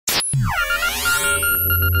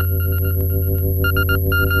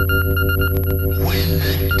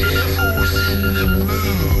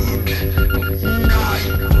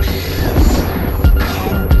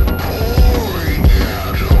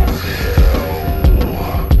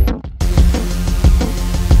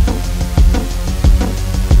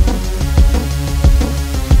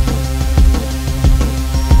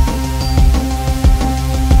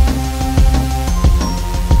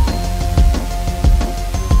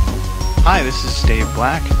Hi, this is Dave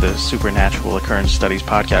Black, the Supernatural Occurrence Studies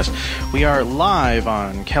Podcast. We are live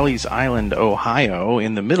on Kelleys Island, Ohio,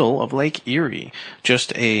 in the middle of Lake Erie,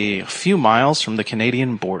 just a few miles from the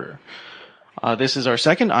Canadian border. This is our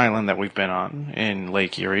second island that we've been on in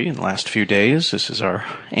Lake Erie in the last few days. This is our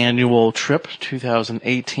annual trip,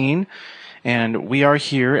 2018, and we are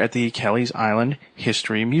here at the Kelleys Island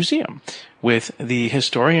History Museum with the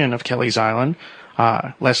historian of Kelleys Island,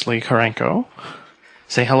 Leslie Korenko.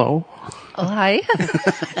 Say hello. Oh, hi.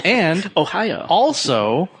 And Ohio.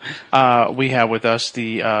 Also, we have with us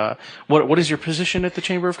the, what is your position at the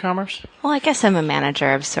Chamber of Commerce? Well, I guess I'm a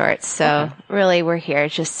manager of sorts. So really we're here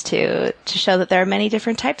just to show that there are many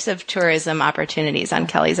different types of tourism opportunities on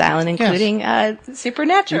Kelleys Island, including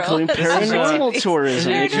supernatural. Including paranormal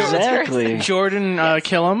tourism. Exactly. Jordan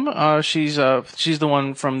Killam, she's the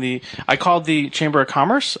one from I called the Chamber of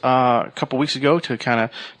Commerce a couple weeks ago to kind of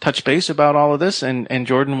touch base about all of this, and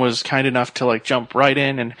Jordan was kind enough to jump right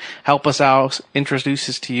in and help us out, introduce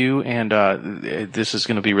us to you, and this is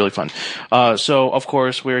going to be really fun. So, of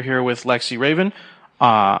course, we're here with Lexi Raven,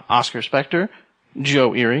 Oscar Spector,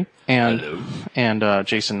 Joe Erie, and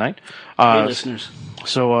Jason Knight. Hey, listeners.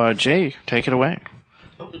 So, Jay, take it away.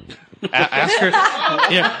 Ask her.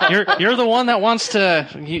 Yeah, you're the one that wants to.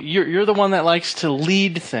 You're the one that likes to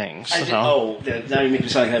lead things. Now you make me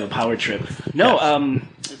sound like I have a power trip. No. Yes.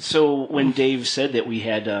 So when Dave said that we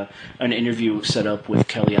had an interview set up with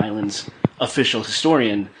Kelleys Island's official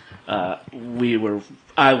historian, I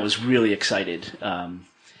was really excited.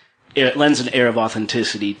 It lends an air of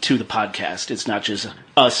authenticity to the podcast. It's not just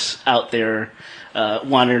us out there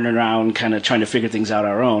wandering around, kind of trying to figure things out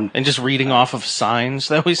our own. And just reading off of signs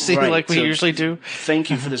that we see right. we usually do. Thank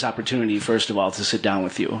you for this opportunity, first of all, to sit down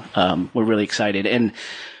with you. We're really excited. And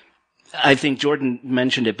I think Jordan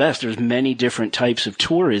mentioned it best. There's many different types of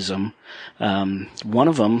tourism. One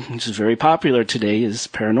of them, which is very popular today, is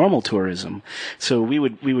paranormal tourism. So we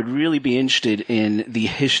would really be interested in the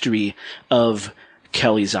history of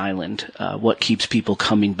Kelleys Island, what keeps people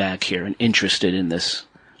coming back here and interested in this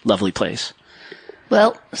lovely place.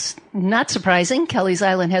 Well, not surprising. Kelleys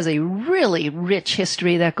Island has a really rich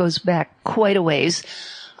history that goes back quite a ways.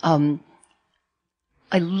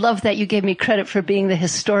 I love that you gave me credit for being the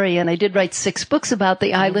historian. I did write 6 books about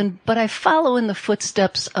the island, but I follow in the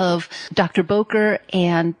footsteps of Dr. Boker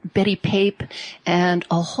and Betty Pape and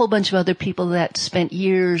a whole bunch of other people that spent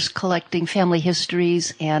years collecting family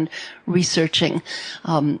histories and researching.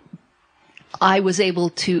 I was able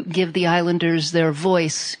to give the islanders their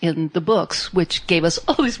voice in the books, which gave us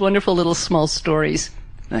all these wonderful little small stories.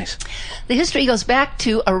 Nice. The history goes back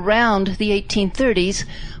to around the 1830s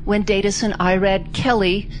when Datus and Irad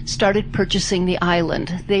Kelly started purchasing the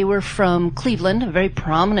island. They were from Cleveland, a very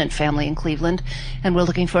prominent family in Cleveland, and were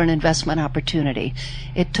looking for an investment opportunity.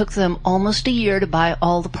 It took them almost a year to buy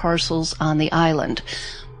all the parcels on the island.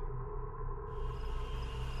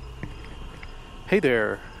 Hey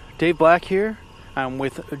there, Dave Black here. I'm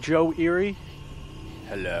with Joe Erie.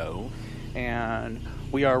 Hello. And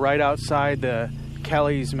we are right outside the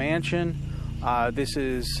Kelleys mansion. This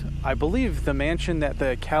is, I believe, the mansion that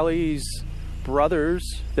the Kelleys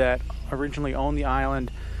brothers that originally owned the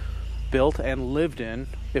island built and lived in,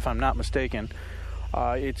 if I'm not mistaken.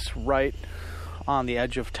 It's right on the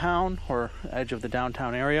edge of town, or edge of the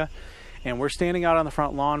downtown area, and we're standing out on the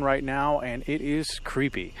front lawn right now, and it is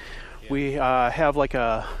creepy. We have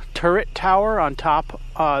a turret tower on top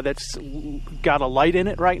that's got a light in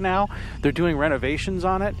it right now. They're doing renovations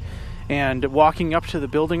on it. And walking up to the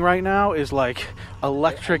building right now is like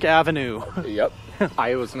Electric Avenue. Yep.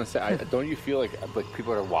 I was going to say, don't you feel like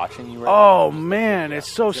people are watching you right now? Oh, man,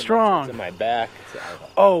 it's so strong. It's in my back.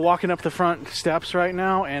 Oh, walking up the front steps right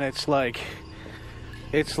now, and it's like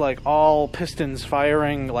all pistons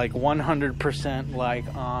firing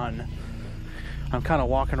 100% on. I'm kind of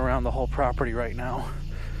walking around the whole property right now,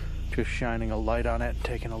 just shining a light on it and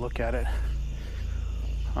taking a look at it.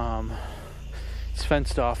 It's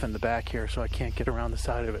fenced off in the back here, so I can't get around the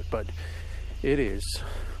side of it, but it is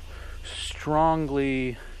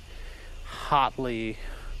strongly, hotly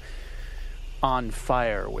on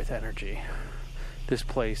fire with energy. This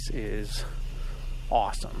place is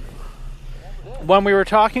awesome. When we were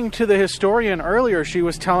talking to the historian earlier, she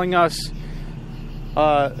was telling us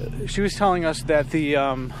that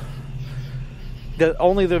that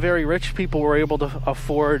only the very rich people were able to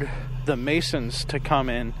afford the masons to come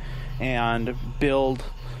in and build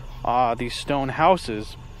these stone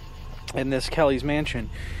houses. And this Kelleys mansion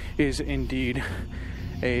is indeed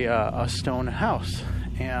a stone house,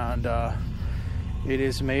 and it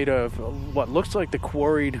is made of what looks like the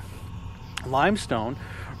quarried limestone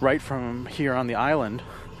right from here on the island.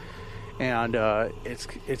 and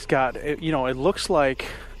it's got, it looks like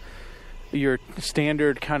your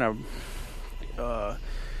standard kind of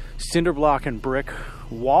cinder block and brick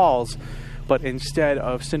walls, but instead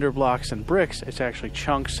of cinder blocks and bricks, it's actually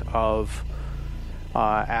chunks of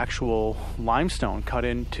actual limestone cut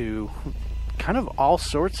into kind of all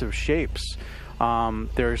sorts of shapes.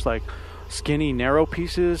 There's like skinny, narrow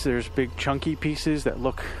pieces. There's big, chunky pieces that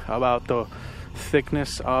look about the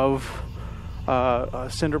thickness of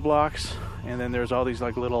cinder blocks, and then there's all these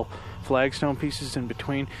like little flagstone pieces in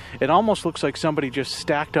between. It almost looks like somebody just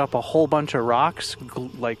stacked up a whole bunch of rocks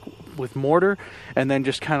like with mortar, and then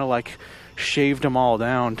just kind of like shaved them all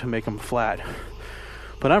down to make them flat.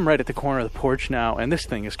 But I'm right at the corner of the porch now, and this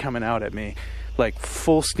thing is coming out at me like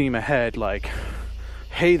full steam ahead, like,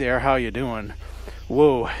 hey there, how you doing?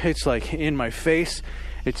 Whoa, it's like in my face,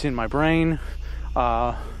 it's in my brain.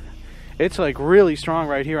 It's like really strong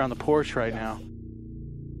right here on the porch right now.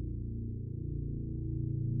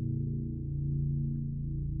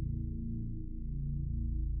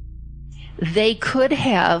 The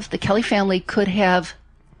Kelly family could have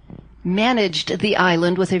managed the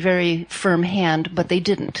island with a very firm hand, but they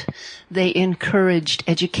didn't. They encouraged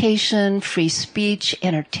education, free speech,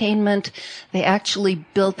 entertainment. They actually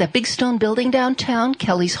built that big stone building downtown,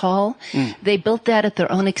 Kelleys Hall. They built that at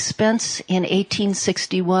their own expense in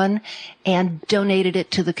 1861 and donated it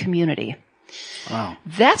to the community. Wow.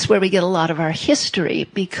 That's where we get a lot of our history,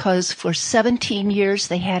 because for 17 years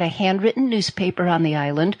they had a handwritten newspaper on the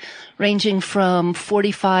island, ranging from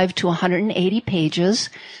 45 to 180 pages.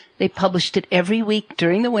 They published it every week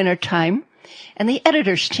during the winter time, and the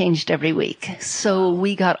editors changed every week. So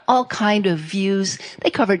we got all kind of views.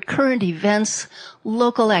 They covered current events,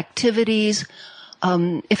 local activities.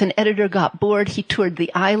 If an editor got bored, he toured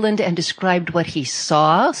the island and described what he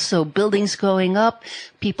saw. So buildings going up,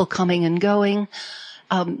 people coming and going.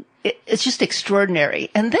 It's just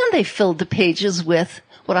extraordinary. And then they filled the pages with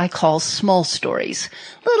what I call small stories,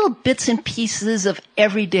 little bits and pieces of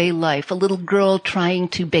everyday life. A little girl trying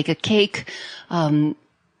to bake a cake,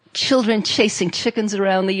 children chasing chickens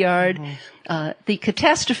around the yard, the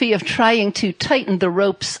catastrophe of trying to tighten the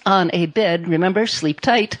ropes on a bed. Remember, sleep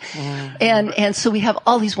tight. And so we have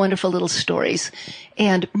all these wonderful little stories,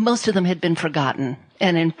 and most of them had been forgotten.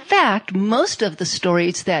 And in fact, most of the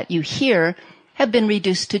stories that you hear have been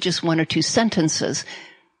reduced to just one or two sentences.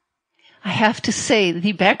 I have to say,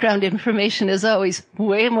 the background information is always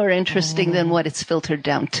way more interesting than what it's filtered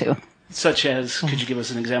down to. Such as, could you give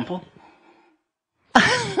us an example?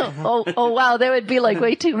 Oh, wow, there would be like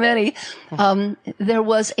way too many. There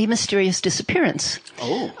was a mysterious disappearance.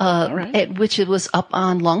 Oh, all right. Which it was up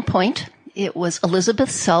on Long Point. It was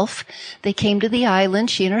Elizabeth Self. They came to the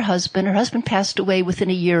island, she and her husband. Her husband passed away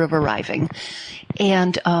within a year of arriving.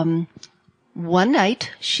 And one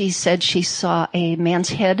night, she said she saw a man's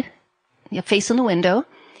head, a face in the window,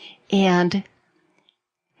 and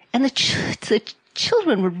the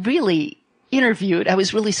children were really interviewed. I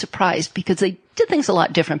was really surprised because they did things a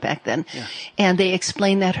lot different back then. Yeah. And they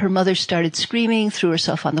explained that her mother started screaming, threw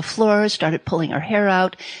herself on the floor, started pulling her hair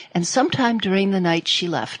out, and sometime during the night she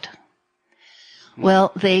left.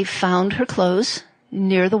 Well, they found her clothes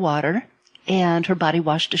near the water, and her body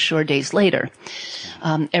washed ashore days later.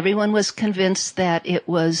 Everyone was convinced that it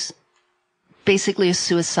was basically a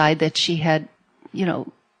suicide, that she had,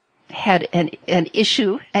 had an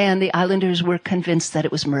issue, and the islanders were convinced that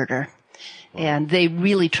it was murder. And they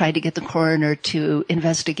really tried to get the coroner to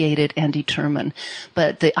investigate it and determine.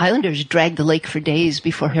 But the islanders dragged the lake for days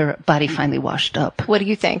before her body finally washed up. What do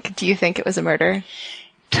you think? Do you think it was a murder?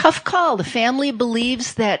 Tough call. The family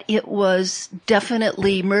believes that it was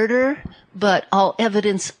definitely murder, but all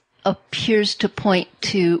evidence appears to point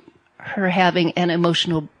to her having an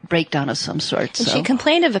emotional breakdown of some sort. And she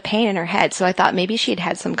complained of a pain in her head, so I thought maybe she'd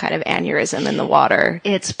had some kind of aneurysm in the water.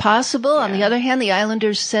 It's possible. Yeah. On the other hand, the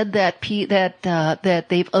islanders said that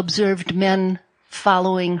they've observed men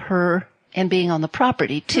following her and being on the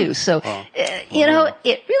property too. So, it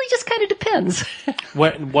really just kind of depends.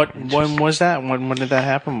 When was that? When did that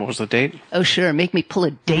happen? What was the date? Oh, sure. Make me pull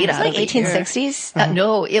a date out of it. Like 1860s?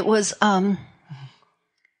 No, it was, I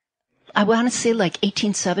want to say like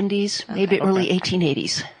 1870s, maybe early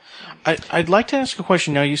 1880s. I'd like to ask a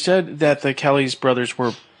question. Now, you said that the Kelleys brothers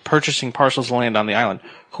were purchasing parcels of land on the island.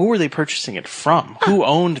 Who were they purchasing it from? Who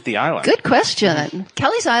owned the island? Good question.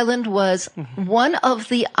 Kelleys Island was one of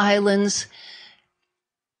the islands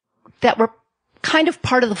that were kind of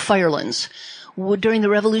part of the Firelands. During the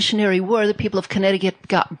Revolutionary War, the people of Connecticut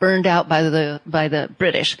got burned out by the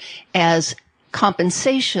British. As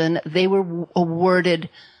compensation, they were awarded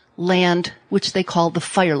land which they called the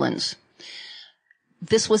Firelands.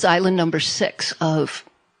 this was island number 6 of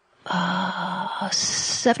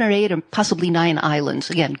 7 or 8 or possibly 9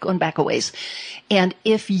 islands, again, going back a ways. And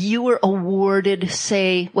if you were awarded,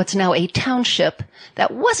 say, what's now a township,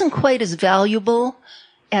 that wasn't quite as valuable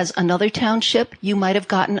as another township, you might have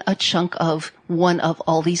gotten a chunk of one of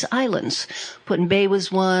all these islands. Put-in Bay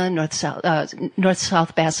was one,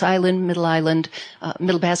 North-South Bass Island,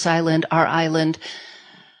 Middle Bass Island, our island,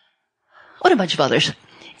 and a bunch of others.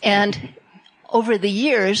 And over the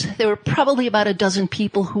years, there were probably about a dozen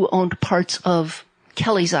people who owned parts of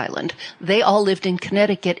Kelleys Island. They all lived in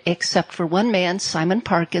Connecticut except for one man, Simon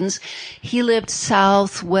Parkins. He lived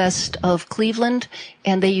southwest of Cleveland,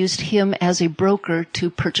 and they used him as a broker to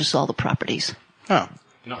purchase all the properties. Oh.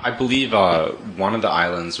 I believe one of the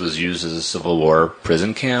islands was used as a Civil War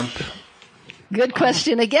prison camp. Good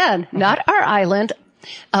question again. Not our island.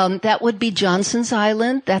 That would be Johnson's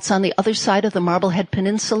Island. That's on the other side of the Marblehead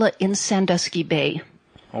Peninsula in Sandusky Bay.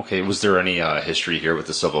 Okay, was there any history here with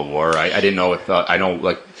the Civil War? I didn't know if I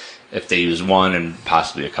know if they used one and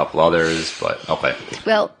possibly a couple others, but okay.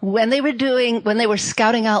 Well, when they were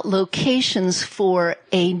scouting out locations for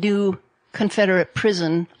a new Confederate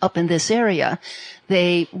prison up in this area,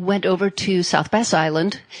 they went over to South Bass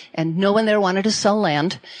Island, and no one there wanted to sell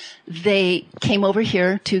land. They came over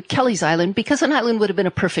here to Kelleys Island because an island would have been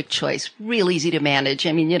a perfect choice. Real easy to manage.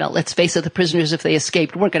 I mean, let's face it, the prisoners, if they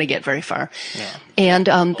escaped, weren't going to get very far. Yeah.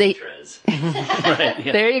 And they... Right,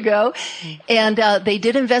 yeah. There you go. And they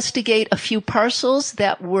did investigate a few parcels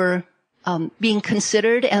that were being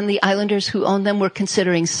considered, and the islanders who owned them were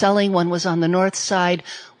considering selling. One was on the north side,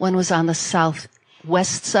 one was on the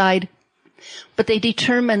southwest side. But they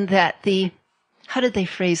determined that how did they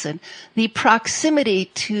phrase it? The proximity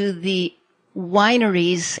to the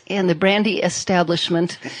wineries and the brandy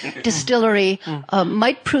establishment, distillery,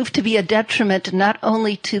 might prove to be a detriment not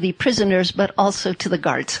only to the prisoners, but also to the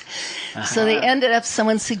guards. Uh-huh. So they ended up,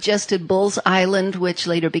 someone suggested Bull's Island, which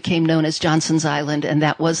later became known as Johnson's Island, and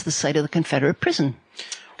that was the site of the Confederate prison.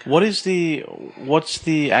 What's the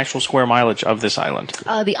actual square mileage of this island?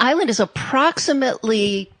 The island is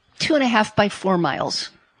approximately 2.5 by 4 miles.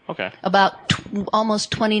 Okay. About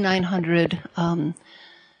almost 2,900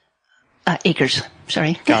 acres.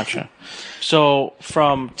 Sorry. Gotcha. So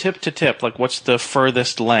from tip to tip, what's the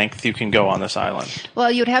furthest length you can go on this island?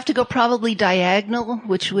 Well, you'd have to go probably diagonal,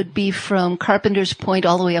 which would be from Carpenter's Point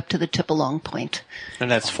all the way up to the Tippalong Point.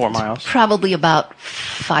 And that's 4 miles? Probably about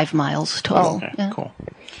 5 miles total. Oh, okay, yeah. Cool.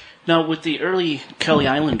 Now, with the early Kelly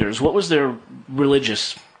Islanders, what was their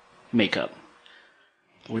religious makeup?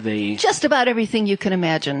 Were they... Just about everything you can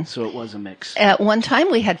imagine. So it was a mix. At one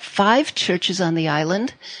time, we had 5 churches on the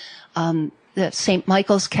island. The St.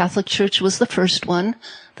 Michael's Catholic Church was the first one.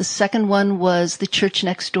 The second one was the church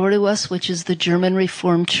next door to us, which is the German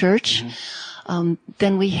Reformed Church. Mm-hmm.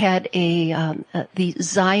 Then we had the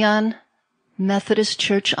Zion Methodist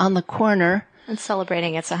Church on the corner. And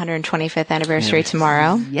celebrating its 125th anniversary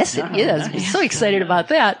tomorrow. Yes, it is. I'm so excited about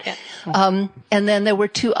that. Yeah. And then there were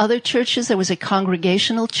 2 other churches. There was a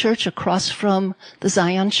Congregational church across from the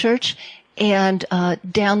Zion Church. And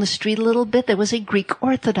down the street a little bit, there was a Greek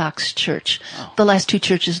Orthodox church. Oh. The last 2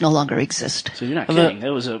 churches no longer exist. So you're not kidding.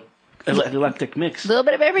 That was a eclectic mix. A little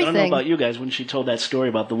bit of everything. I don't know about you guys when she told that story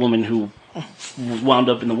about the woman who wound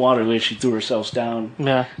up in the water the way she threw herself down.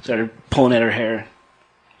 Yeah. Started pulling at her hair.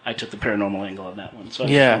 I took the paranormal angle on that one. So I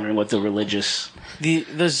was wondering what the religious the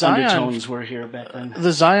Zion, undertones were here back then.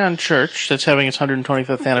 The Zion Church that's having its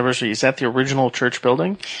 125th anniversary, is that the original church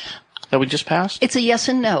building that we just passed? It's a yes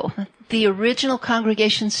and no. The original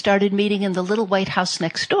congregation started meeting in the little white house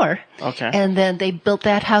next door. Okay. And then they built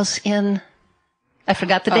that house in, I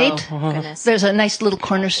forgot the date. Goodness. There's a nice little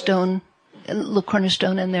cornerstone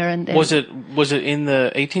in there. And was it in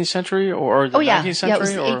the 18th century or the 19th century? Yeah, it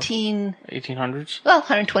was or 1800s. 1800s? Well,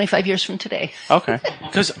 125 years from today. Okay.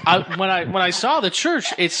 Because when I saw the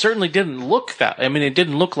church, it certainly didn't look it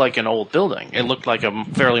didn't look like an old building. It looked like a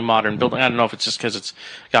fairly modern building. I don't know if it's just because it's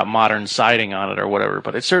got modern siding on it or whatever,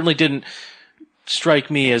 but it certainly didn't strike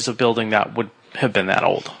me as a building that would have been that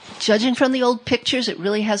old. Judging from the old pictures, it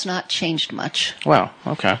really has not changed much. Wow.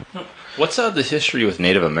 Okay. What's the history with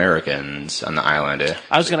Native Americans on the island?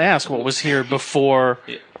 I was going to ask what was here before.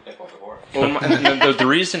 Well, the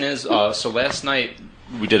reason is, so last night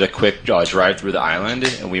we did a quick drive through the island,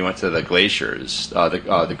 and we went to the glaciers,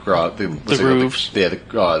 the grooves,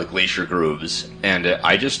 the glacier grooves, and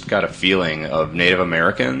I just got a feeling of Native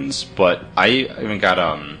Americans, but I even got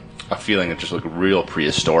a feeling that just looked real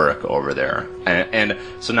prehistoric over there. And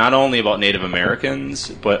so not only about Native Americans,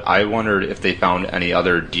 but I wondered if they found any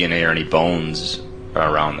other DNA or any bones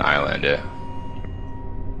around the island.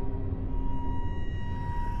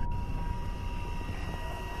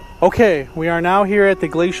 Okay, we are now here at the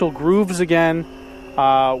Glacial Grooves again,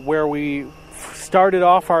 where we started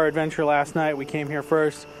off our adventure last night. We came here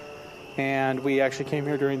first, and we actually came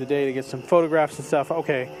here during the day to get some photographs and stuff.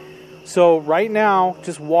 Okay, so right now,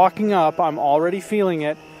 just walking up, I'm already feeling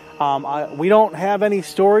it. We don't have any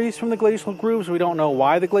stories from the Glacial Grooves. We don't know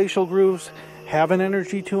why the Glacial Grooves have an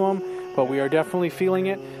energy to them, but we are definitely feeling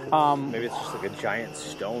it. Maybe it's just like a giant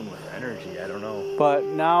stone with energy. I don't know. But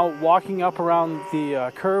now walking up around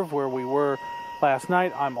the curve where we were last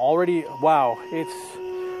night, I'm already, wow, it's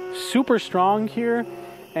super strong here.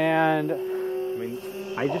 And I mean,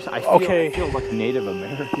 I feel like Native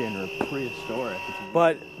American or prehistoric.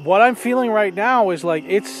 But what I'm feeling right now is like,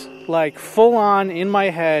 it's like full on in my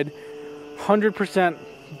head, 100%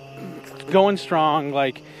 going strong.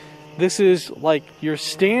 Like, this is like your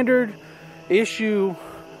standard issue,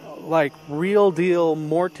 like real deal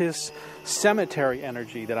Mortis cemetery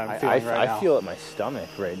energy that I'm feeling right now. I feel it in my stomach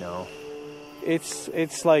right now.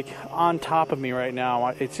 It's like on top of me right now.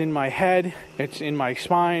 It's in my head, it's in my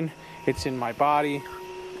spine, it's in my body.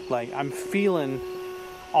 Like, I'm feeling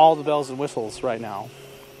all the bells and whistles right now.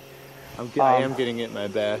 I am getting it in my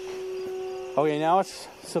back. Okay, now it's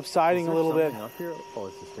subsiding a little bit. Up here? Oh,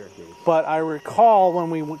 it's the staircase. But I recall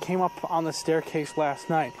when we came up on the staircase last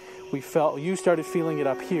night, you started feeling it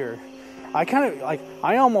up here.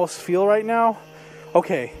 I almost feel right now,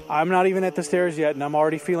 okay, I'm not even at the stairs yet, and I'm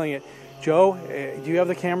already feeling it. Joe, do you have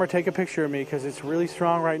the camera? Take a picture of me, because it's really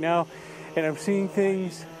strong right now, and I'm seeing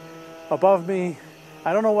things above me.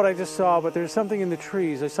 I don't know what I just saw, but there's something in the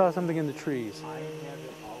trees. I saw something in the trees. I have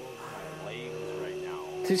it all over my legs right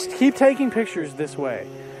now. Just keep taking pictures this way,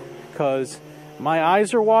 because my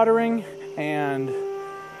eyes are watering, and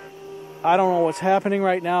I don't know what's happening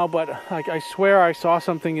right now, but like, I swear I saw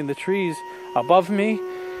something in the trees above me,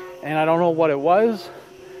 and I don't know what it was,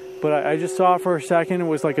 but I just saw it for a second. It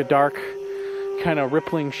was like a dark, kind of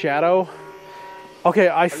rippling shadow. Okay,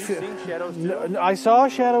 Are you seeing shadows too? I saw a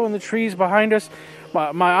shadow in the trees behind us.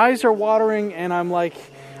 My eyes are watering, and I'm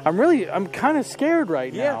kind of scared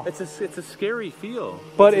right now. Yeah, it's a scary feel.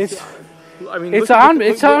 But it's on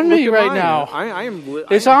me right now.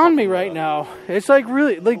 It's on me right now. It's like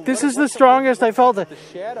really, like, this is the strongest I felt it. The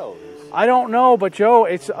shadows. I don't know, but Joe,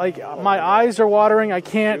 it's like my eyes are watering. I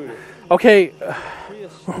can't. Okay,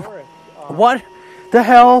 what the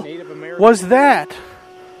hell was that?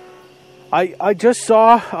 I just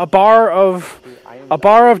saw a bar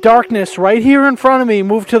of darkness right here in front of me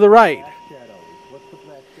move to the right.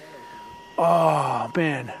 Oh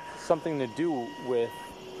man! Something to do with.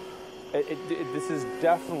 This is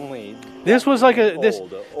definitely. This was like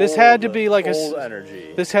this had to be like old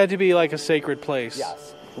energy. This had to be like a sacred place.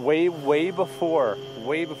 Yes, way before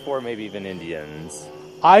maybe even Indians.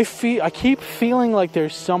 I keep feeling like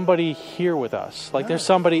there's somebody here with us. Like there's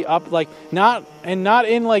somebody up, like not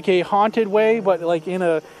in like a haunted way, but like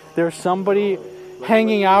there's somebody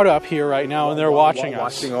hanging out up here right now, and they're watching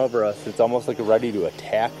us. Watching over us. It's almost like ready to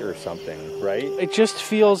attack or something, right? It just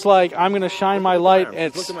feels like I'm going to shine my light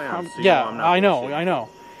at... Look at my arms. Yeah, I know.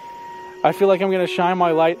 I feel like I'm going to shine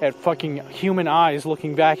my light at fucking human eyes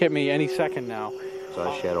looking back at me any second now.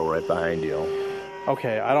 Saw a shadow right behind you.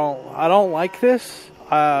 Okay, I don't like this.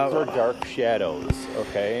 These are dark shadows,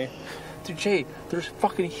 okay? Dude, Jay, there's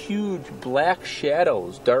fucking huge black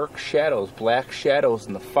shadows, dark shadows, black shadows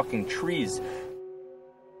in the fucking trees.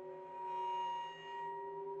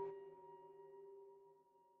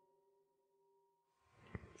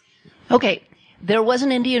 Okay, there was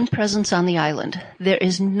an Indian presence on the island. There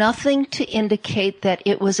is nothing to indicate that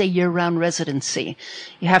it was a year-round residency.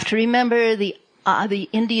 You have to remember the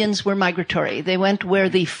Indians were migratory. They went where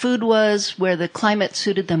the food was, where the climate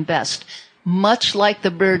suited them best. Much like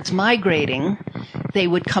the birds migrating, they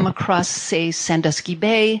would come across, say, Sandusky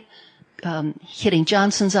Bay, hitting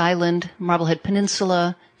Johnson's Island, Marblehead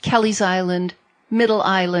Peninsula, Kelleys Island, Middle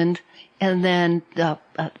Island, and then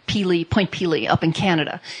Point Pelee up in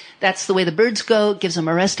Canada. That's the way the birds go. It gives them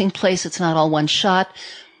a resting place. It's not all one shot.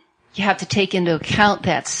 You have to take into account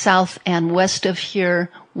that south and west of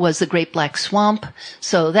here was the Great Black Swamp,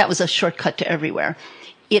 so that was a shortcut to everywhere.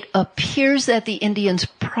 It appears that the Indians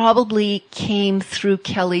probably came through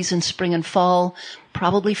Kelleys in spring and fall,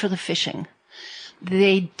 probably for the fishing.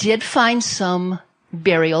 They did find some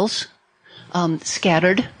burials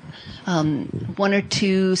scattered. One or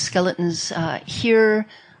two skeletons here,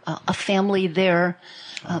 a family there.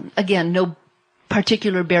 Again, no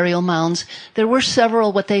particular burial mounds. There were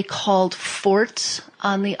several what they called forts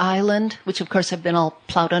on the island, which of course have been all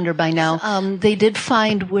plowed under by now. They did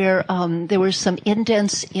find where there were some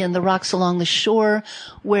indents in the rocks along the shore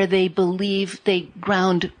where they believe they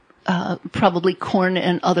ground probably corn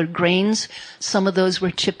and other grains. Some of those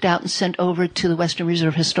were chipped out and sent over to the Western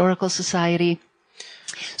Reserve Historical Society.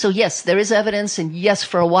 So yes, there is evidence, and yes,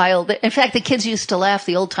 for a while. In fact, the kids used to laugh,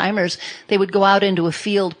 the old timers. They would go out into a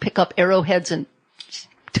field, pick up arrowheads, and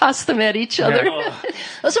toss them at each other. Yeah.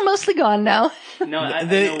 Those are mostly gone now. No, I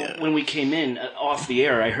know when we came in off the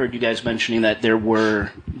air, I heard you guys mentioning that there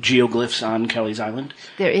were geoglyphs on Kelleys Island.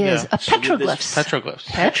 There is. Petroglyphs.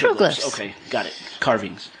 Petroglyphs. Okay, got it.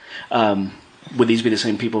 Carvings. Would these be the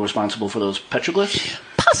same people responsible for those petroglyphs?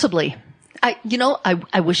 Possibly.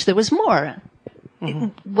 I wish there was more.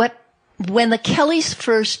 Mm-hmm. When the Kelleys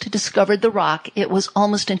first discovered the rock, it was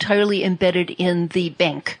almost entirely embedded in the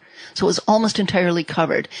bank. So it was almost entirely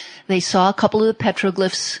covered. They saw a couple of the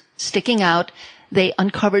petroglyphs sticking out. They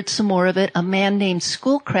uncovered some more of it. A man named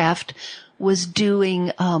Schoolcraft was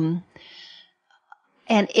doing an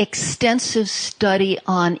extensive study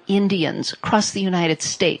on Indians across the United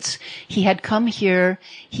States. He had come here.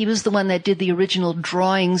 He was the one that did the original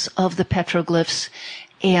drawings of the petroglyphs.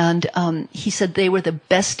 And he said they were the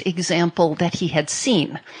best example that he had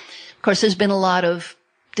seen. Of course, there's been a lot of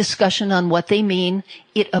discussion on what they mean.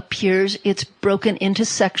 It appears it's broken into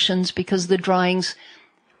sections because the drawings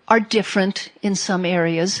are different in some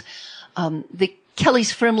areas. The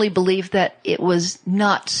Kelleys firmly believe that it was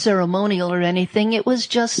not ceremonial or anything. It was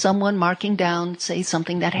just someone marking down, say,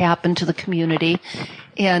 something that happened to the community.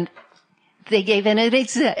 And they gave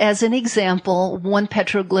as an example one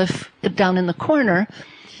petroglyph down in the corner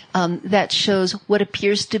that shows what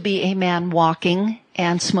appears to be a man walking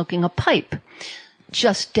and smoking a pipe.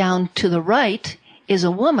 Just down to the right is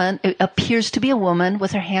a woman. It appears to be a woman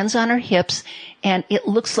with her hands on her hips, and it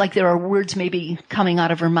looks like there are words maybe coming out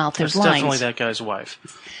of her mouth. There's lines. Definitely that guy's wife.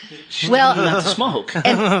 Well, not to smoke.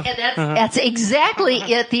 And that's exactly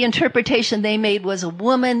it. The interpretation they made was a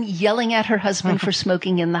woman yelling at her husband for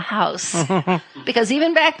smoking in the house. Because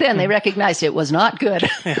even back then, they recognized it was not good.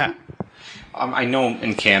 Yeah. I know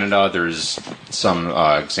in Canada there's some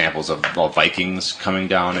examples of Vikings coming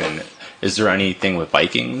down, and is there anything with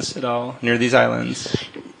Vikings at all near these islands?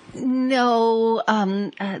 No,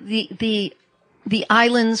 the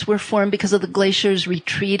islands were formed because of the glaciers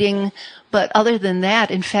retreating, but other than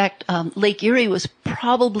that, in fact, Lake Erie was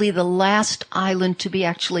probably the last island to be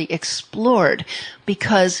actually explored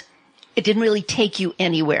because it didn't really take you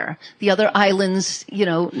anywhere. The other islands,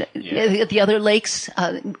 the other lakes,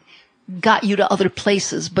 got you to other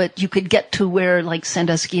places, but you could get to where, like,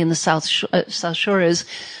 Sandusky and the South Shore is.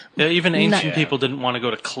 Yeah, even ancient people didn't want to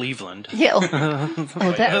go to Cleveland. Yeah.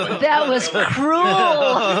 That was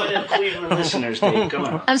cruel. Cleveland listeners, Dave, come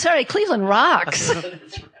on. I'm sorry, Cleveland rocks.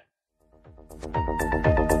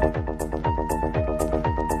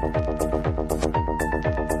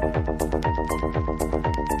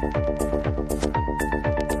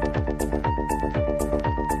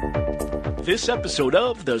 This episode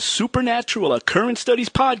of the Supernatural Occurrence Studies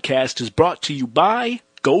Podcast is brought to you by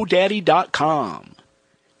GoDaddy.com.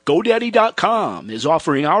 GoDaddy.com is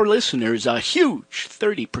offering our listeners a huge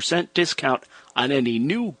 30% discount on any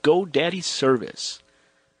new GoDaddy service.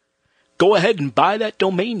 Go ahead and buy that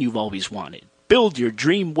domain you've always wanted. Build your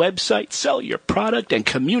dream website, sell your product, and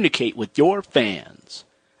communicate with your fans.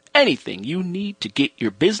 Anything you need to get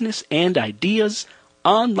your business and ideas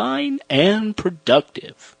online and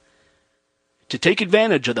productive. To take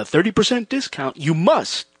advantage of the 30% discount, you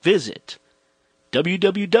must visit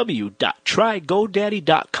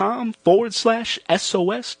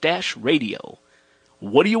www.trygodaddy.com/SOS-radio.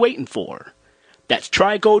 What are you waiting for? That's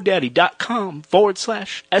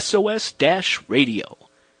trygodaddy.com/SOS-radio.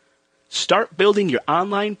 Start building your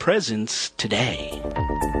online presence today.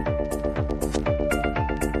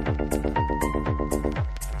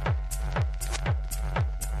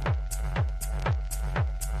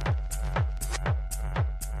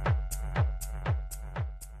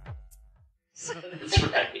 That's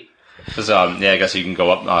right. Because, I guess you can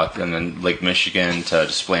go up and then Lake Michigan to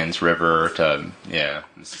Des Plaines River to,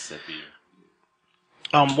 Mississippi.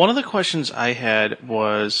 One of the questions I had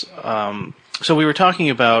was, so we were talking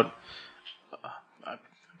about, I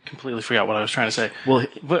completely forgot what I was trying to say. Well,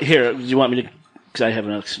 here, do you want me to, because I have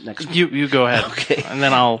next. You go ahead. Okay. And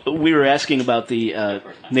then I'll. We were asking about the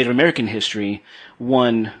Native American history.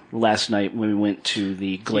 One last night when we went to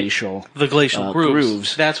the glacial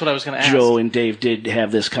grooves. That's what I was going to ask. Joe and Dave did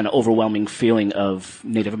have this kind of overwhelming feeling of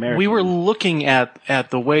Native American. We were looking at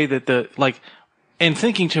the way that and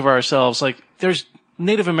thinking to ourselves, like, there's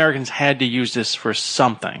Native Americans had to use this for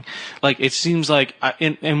something. Like, it seems like,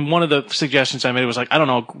 and one of the suggestions I made was like, I don't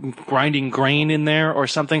know, grinding grain in there or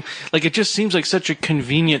something. Like, it just seems like such a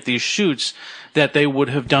convenient, these chutes, that they would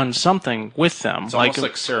have done something with them. It's almost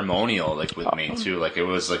like ceremonial, like with me too. Like, it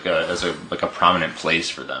was like a prominent place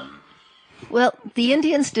for them. Well, the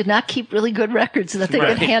Indians did not keep really good records that they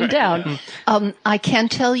could hand down. I can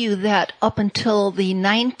tell you that up until the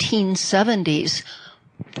 1970s,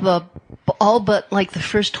 all but like the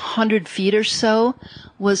first 100 feet or so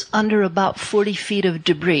was under about 40 feet of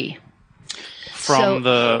debris. From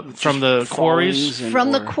the quarries?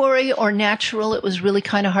 From the quarry or natural, it was really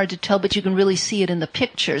kind of hard to tell, but you can really see it in the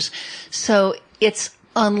pictures. So it's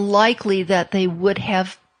unlikely that they would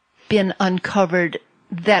have been uncovered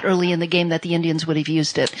that early in the game that the Indians would have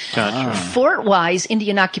used it. Gotcha. Fort-wise,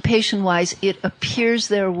 Indian occupation-wise, it appears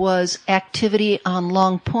there was activity on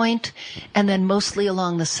Long Point and then mostly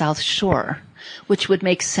along the South Shore, which would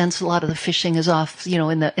make sense. A lot of the fishing is off,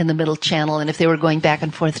 in the middle channel, and if they were going back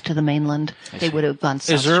and forth to the mainland, they would have gone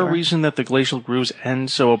south. Is there shore. a reason that the glacial grooves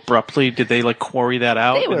end so abruptly? Did they quarry that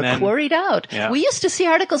out? They were quarried out. Yeah. We used to see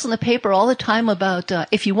articles in the paper all the time about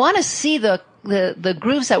if you want to see the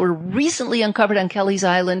grooves that were recently uncovered on Kelleys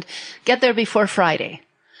Island, get there before Friday.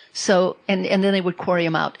 So, and then they would quarry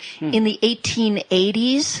them out. In the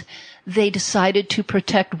 1880s, they decided to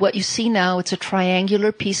protect what you see now. It's a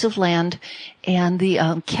triangular piece of land, and the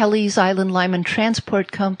Kelleys Island Lime and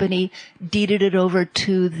Transport Company deeded it over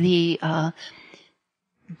to the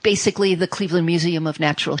basically the Cleveland Museum of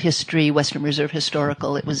Natural History, Western Reserve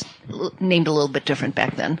Historical. It was named a little bit different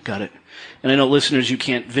back then. Got it. And I know, listeners, you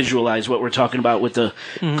can't visualize what we're talking about with the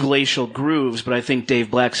glacial grooves, but I think Dave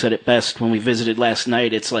Black said it best when we visited last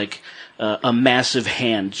night. It's like a massive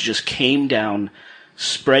hand just came down,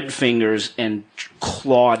 spread fingers, and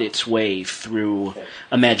clawed its way through,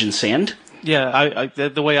 imagine sand. Yeah,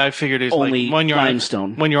 the way I figured is only like when you're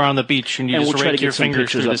limestone. when you're on the beach and you and just we'll try to rake your get some fingers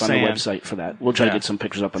pictures through up the on the sand. website for that. We'll try to get some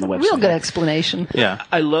pictures up on the website. Real good explanation. Yeah.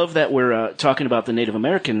 I love that we're talking about the Native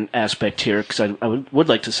American aspect here, because I would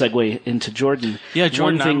like to segue into Jordan. Yeah,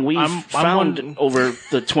 Jordan. One thing we've found over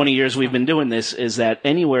the 20 years we've been doing this is that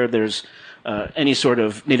anywhere there's any sort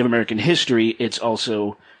of Native American history, it's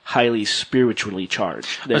also highly spiritually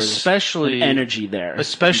charged. There's especially an energy there.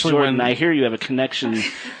 Especially Jordan, when I hear you have a connection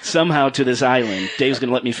somehow to this island. Dave's going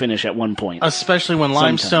to let me finish at one point. Especially when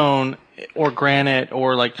limestone or granite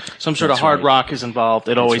or like some sort of hard rock is involved,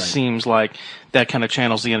 it always seems like that kind of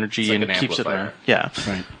channels the energy and keeps it there. Yeah.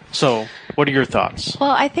 Right. So, what are your thoughts? Well,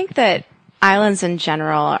 I think that islands in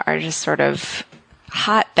general are just sort of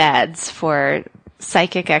hotbeds for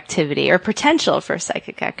psychic activity or potential for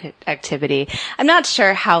psychic activity. I'm not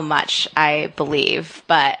sure how much I believe,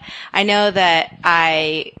 but I know that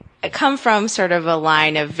I come from sort of a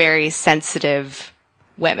line of very sensitive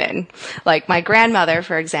women. Like my grandmother,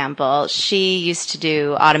 for example, she used to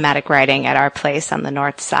do automatic writing at our place on the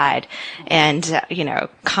north side and,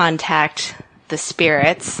 contact the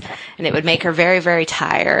spirits, and it would make her very, very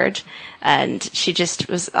tired. And she just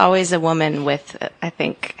was always a woman with, I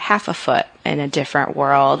think, half a foot in a different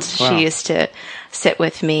world. Wow. She used to sit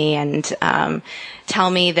with me and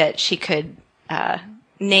tell me that she could I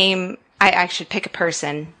should pick a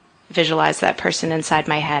person, visualize that person inside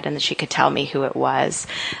my head, and that she could tell me who it was.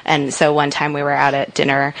 And so one time we were out at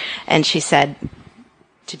dinner, and she said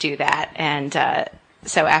to do that. And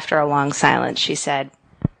so after a long silence, she said,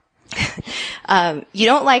 you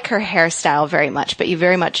don't like her hairstyle very much, but you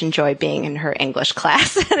very much enjoy being in her English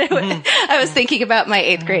class. I was thinking about my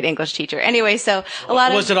 8th grade English teacher. Anyway, so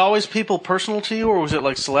was it always people personal to you, or was it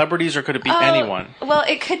like celebrities, or could it be anyone? Well,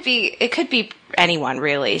 it could be anyone,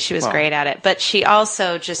 really. She was great at it, but she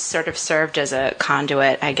also just sort of served as a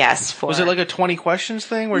conduit, I guess. For was it like a 20 questions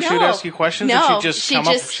thing where she would ask you questions? No, or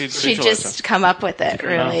she'd just come up with it,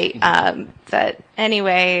 really. But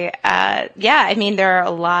anyway, I mean, there are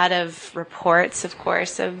a lot of reports, of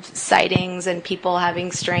course, of sightings and people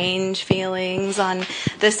having strange feelings on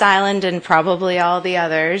this island and probably all the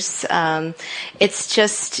others. It's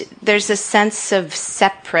just, there's a sense of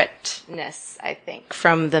separateness, I think,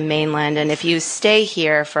 from the mainland. And if you stay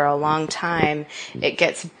here for a long time, it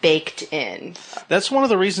gets baked in. That's one of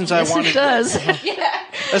the reasons I wanted. It does.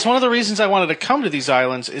 That's one of the reasons I wanted to come to these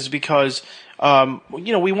islands, is because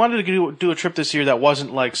we wanted to do a trip this year that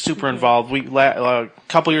wasn't like super involved. A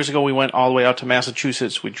couple years ago we went all the way out to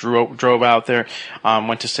Massachusetts. We drove out there,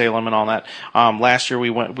 went to Salem and all that. Last year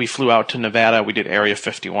we flew out to Nevada. We did Area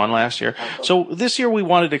 51 last year. So this year we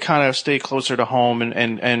wanted to kind of stay closer to home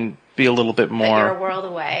and be a little bit more. But you're a world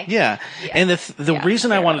away. Yeah. And the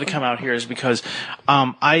reason I wanted to come out here is because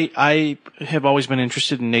I have always been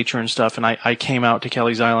interested in nature and stuff, and I came out to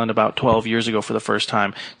Kelleys Island about 12 years ago for the first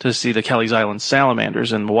time to see the Kelleys Island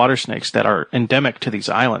salamanders and water snakes that are endemic to these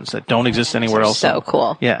islands that don't exist anywhere else. So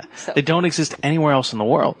cool. Yeah. They don't exist anywhere else in the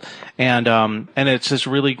world. And it's this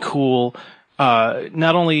really cool,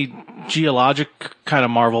 not only geologic kind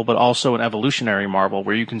of marvel, but also an evolutionary marvel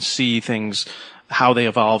where you can see things, how they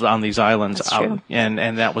evolved on these islands.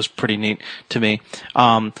 And that was pretty neat to me.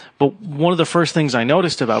 But one of the first things I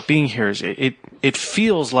noticed about being here is it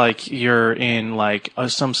feels like you're in like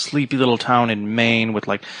some sleepy little town in Maine with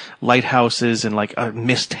like lighthouses and like a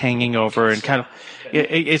mist hanging over and kind of,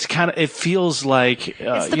 it feels like,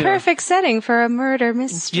 it's the perfect setting for a murder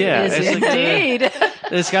mystery. Yeah. Indeed.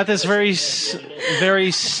 It's got this very,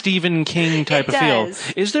 very Stephen King type of feel.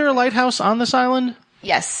 Is there a lighthouse on this island?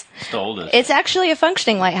 Yes. It's the oldest. It's actually a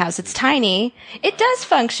functioning lighthouse. It's tiny. It does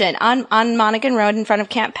function on Monaghan Road in front of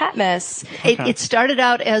Camp Patmos. It started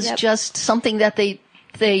out as just something that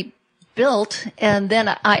they built, and then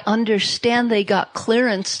I understand they got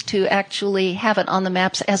clearance to actually have it on the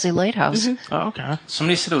maps as a lighthouse. Mm-hmm. Oh, okay.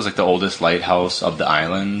 Somebody said it was like the oldest lighthouse of the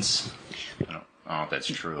islands. I don't know if that's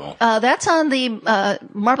true. That's on the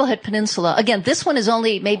Marblehead Peninsula. Again, this one is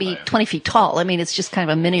only maybe 20 feet tall. I mean, it's just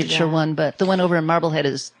kind of a miniature one, but the one over in Marblehead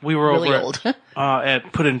is really old.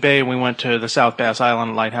 At Put in Bay, and we went to the South Bass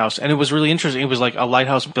Island Lighthouse, and it was really interesting. It was like a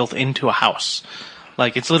lighthouse built into a house.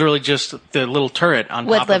 Like, it's literally just the little turret on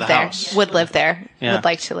top of the house. Would live there. Yeah. Would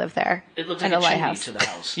like to live there. It looked like a lighthouse to the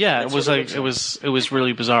house. Yeah, it was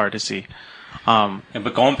really bizarre to see.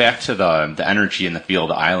 But going back to the energy in the feel of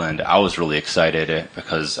the island, I was really excited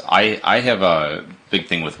because I have a big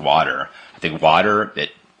thing with water. I think water,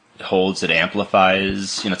 it holds, it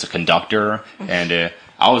amplifies, it's a conductor, and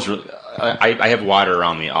I have water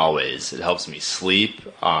around me always. It helps me sleep.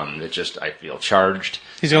 I feel charged.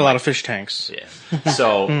 He's got a lot of fish tanks. Yeah.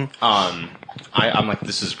 So, I'm like,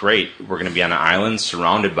 this is great. We're going to be on an island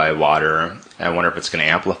surrounded by water. I wonder if it's going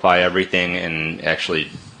to amplify everything and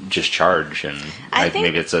actually just charge. And I think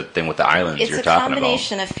maybe it's a thing with the islands you're talking about. It's a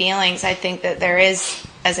combination of feelings. I think that there is,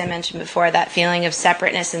 as I mentioned before, that feeling of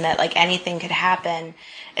separateness and that like anything could happen.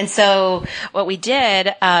 And so what we did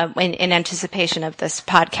in anticipation of this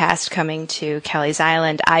podcast coming to Kelleys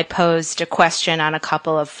Island, I posed a question on a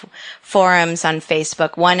couple of forums on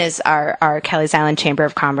Facebook. One is our Kelleys Island Chamber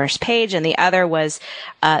of Commerce page, and the other was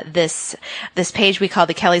this page we call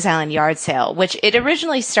the Kelleys Island Yard Sale, which it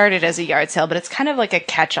originally started as a yard sale, but it's kind of like a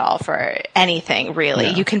catch-all for anything, really.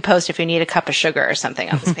 Yeah. You can post if you need a cup of sugar or something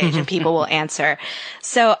on this page, and people will answer.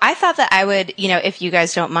 So I thought that I would, if you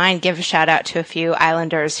guys don't mind, give a shout-out to a few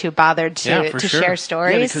islanders who bothered to share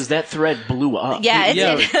stories. Yeah, because that thread blew up. Yeah, it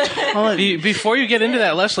did. Well, before you get into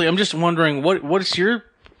that, Leslie, I'm just wondering, what is your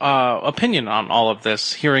opinion on all of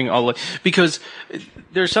this, because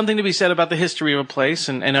there's something to be said about the history of a place,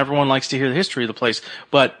 and everyone likes to hear the history of the place,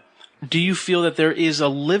 but do you feel that there is a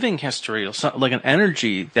living history, like an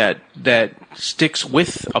energy that sticks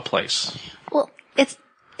with a place? Well,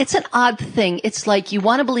 it's an odd thing. It's like you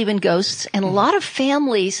want to believe in ghosts, and a lot of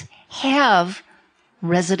families have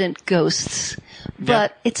resident ghosts,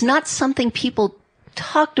 but it's not something people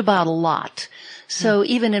talked about a lot. So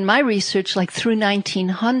even in my research, like through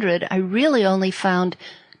 1900, I really only found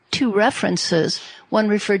 2 references. One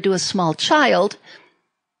referred to a small child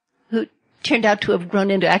who turned out to have grown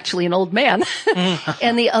into actually an old man.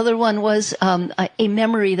 And the other one was a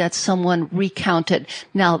memory that someone recounted.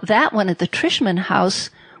 Now, that one at the Trishman house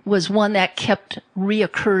was one that kept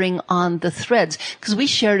reoccurring on the threads, because we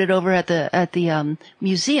shared it over at the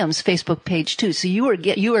museum's Facebook page too. So you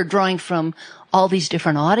were drawing from all these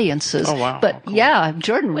different audiences. Oh wow! But cool. Yeah,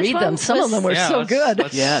 Jordan, read them. Some of them were so good.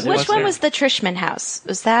 Which one was the Trishman house?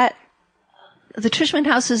 Was that? The Trishman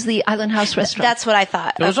House is the Island House restaurant. That's what I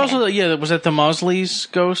thought. There was also, was that the Mosley's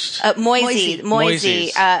ghost? Moisey.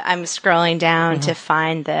 I'm scrolling down to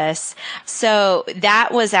find this. So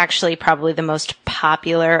that was actually probably the most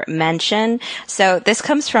popular mention. So this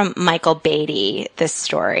comes from Michael Beatty, this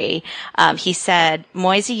story. He said,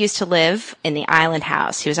 Moisey used to live in the Island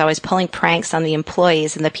House. He was always pulling pranks on the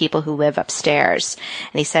employees and the people who live upstairs.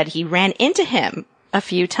 And he said he ran into him a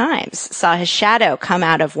few times, saw his shadow come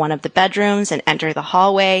out of one of the bedrooms and enter the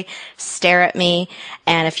hallway, stare at me,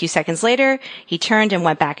 and a few seconds later, he turned and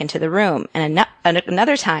went back into the room. And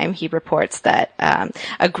another time, he reports that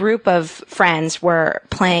a group of friends were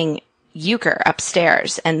playing euchre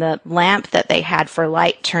upstairs, and the lamp that they had for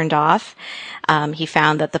light turned off. He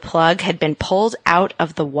found that the plug had been pulled out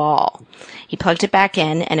of the wall. He plugged it back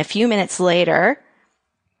in, and a few minutes later,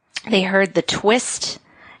 they heard the twist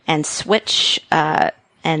and switch,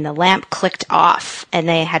 and the lamp clicked off, and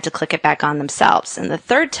they had to click it back on themselves. And the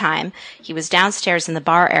third time, he was downstairs in the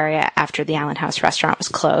bar area after the Island House restaurant was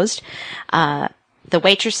closed. The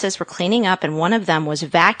waitresses were cleaning up, and one of them was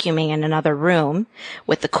vacuuming in another room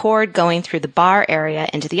with the cord going through the bar area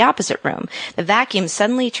into the opposite room. The vacuum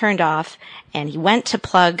suddenly turned off, and he went to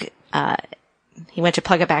plug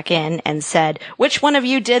it back in and said, "Which one of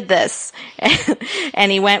you did this?" And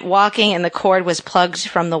he went walking, and the cord was plugged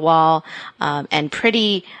from the wall and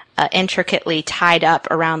pretty intricately tied up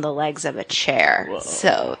around the legs of a chair. Whoa.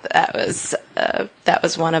 So that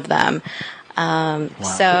was one of them. Wow.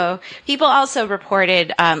 So people also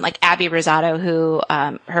reported, like Abby Rosado, who,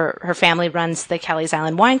 her family runs the Kelleys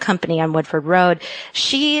Island Wine Company on Woodford Road.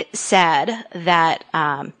 She said that,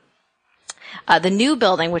 the new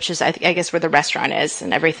building, which is, I guess, where the restaurant is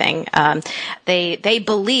and everything, they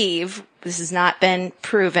believe, this has not been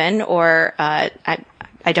proven, or, I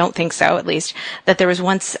don't think so, at least, that there was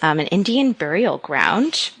once, an Indian burial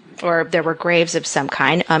ground, or there were graves of some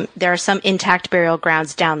kind. There are some intact burial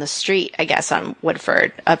grounds down the street, I guess, on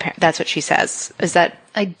Woodford. That's what she says. Is that?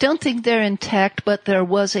 I don't think they're intact, but there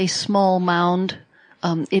was a small mound.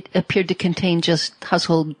 It appeared to contain just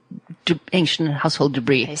ancient household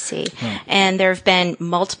debris. I see. And there have been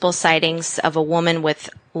multiple sightings of a woman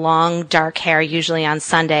with long dark hair, usually on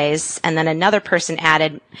Sundays, and then another person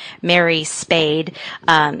added, Mary Spade,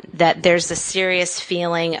 that there's a serious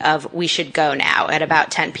feeling of we should go now at about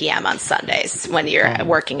 10 p.m. on Sundays when you're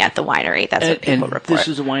working at the winery. That's what people report. This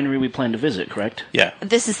is a winery we plan to visit, correct? Yeah.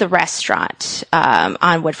 This is the restaurant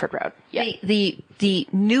on Woodford Road. Yeah. The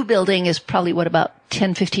new building is probably, about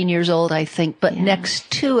 10, 15 years old, I think, but next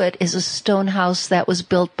to it is a stone house that was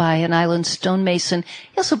built by an island stonemason.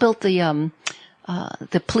 He also built the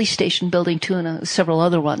police station building too, and several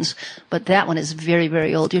other ones. But that one is very,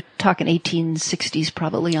 very old. You're talking 1860s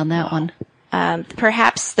probably on that one.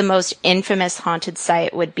 Perhaps the most infamous haunted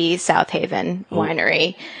site would be South Haven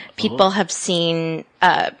Winery. People have seen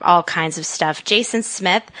all kinds of stuff. Jason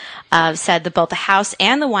Smith said that both the house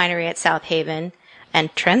and the winery at South Haven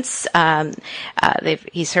entrance.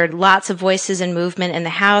 He's heard lots of voices and movement in the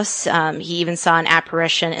house. He even saw an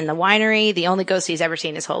apparition in the winery, the only ghost he's ever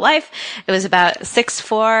seen his whole life. It was about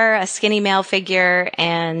 6'4", a skinny male figure,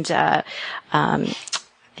 and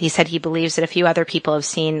he said he believes that a few other people have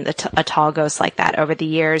seen a tall ghost like that over the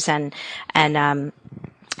years, and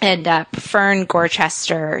Fern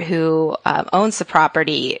Gorchester, who owns the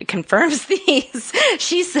property, confirms these.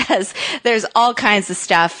 She says there's all kinds of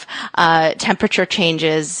stuff, temperature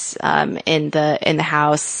changes in the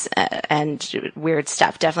house, and weird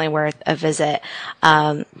stuff. Definitely worth a visit.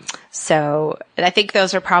 So I think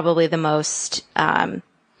those are probably the most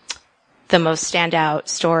standout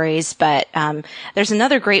stories. But there's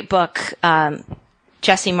another great book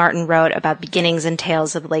Jesse Martin wrote about beginnings and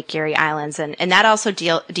tales of Lake Erie Islands, and that also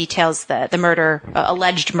details the murder,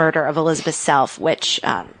 alleged murder of Elizabeth Self, which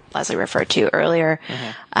Leslie referred to earlier.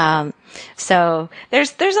 Mm-hmm. So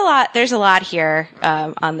there's a lot here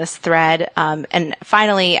on this thread. And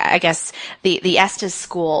finally, I guess the Estes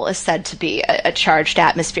School is said to be a charged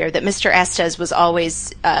atmosphere. That Mr. Estes was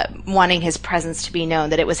always wanting his presence to be known.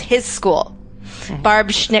 That it was his school. Mm-hmm. Barb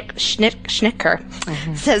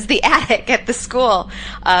Schnicker says the attic at the school.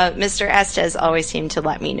 Mr. Estes always seemed to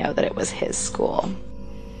let me know that it was his school.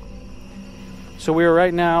 So we are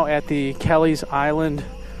right now at the Kelleys Island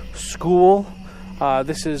School.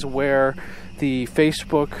 This is where the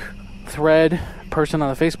person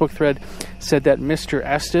on the Facebook thread said that Mr.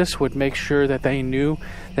 Estes would make sure that they knew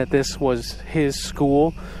that this was his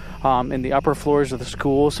school. In the upper floors of the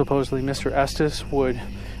school, supposedly Mr. Estes would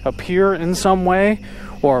appear in some way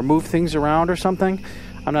or move things around or something.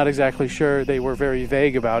 I'm not exactly sure. They were very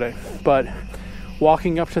vague about it. But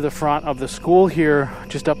walking up to the front of the school here,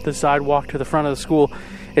 just up the sidewalk to the front of the school,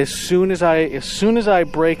 as soon as I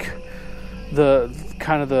break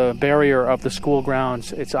the barrier of the school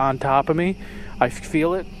grounds, it's on top of me. I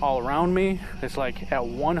feel it all around me. It's like at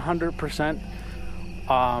 100%.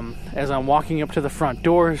 As I'm walking up to the front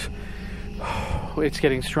doors, it's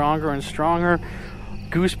getting stronger and stronger.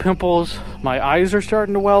 Goose pimples, my eyes are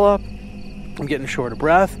starting to well up. I'm getting short of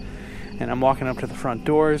breath, and I'm walking up to the front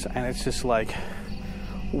doors, and it's just like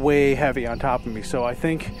way heavy on top of me. So I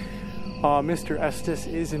think Mr. Estes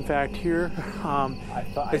is in fact here.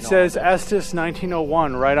 It says Estes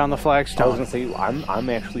 1901 right on the flagstone. I was going to say, I'm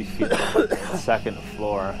actually feeling the second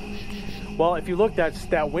floor. Well, if you look,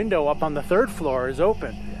 that window up on the third floor is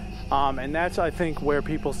open. And that's, I think, where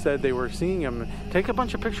people said they were seeing him. Take a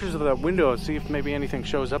bunch of pictures of that window and see if maybe anything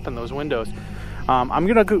shows up in those windows. I'm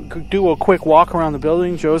going to do a quick walk around the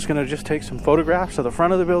building. Joe's going to just take some photographs of the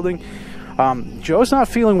front of the building. Joe's not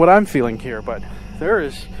feeling what I'm feeling here, but there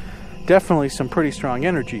is definitely some pretty strong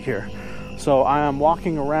energy here. So I am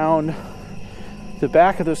walking around the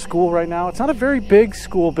back of the school right now. It's not a very big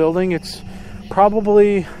school building. It's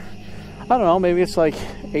probably, I don't know, maybe it's like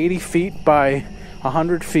 80 feet by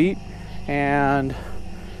 100 feet, and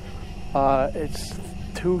it's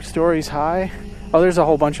 2 stories high. Oh, there's a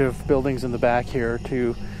whole bunch of buildings in the back here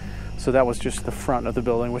too. So that was just the front of the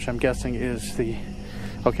building, which I'm guessing is the...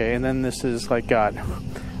 Okay, and then this is like got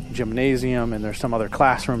gymnasium, and there's some other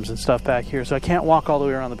classrooms and stuff back here. So I can't walk all the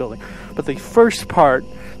way around the building. But the first part,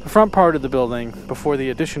 the front part of the building, before the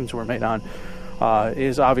additions were made on,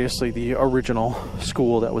 is obviously the original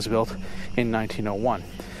school that was built in 1901.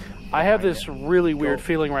 I have this really weird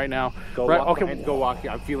feeling right now. Go walk.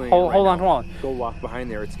 I'm feeling. Hold on. Go walk behind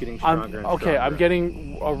there. It's getting stronger and stronger. Okay, I'm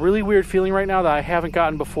getting a really weird feeling right now that I haven't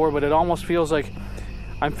gotten before, but it almost feels like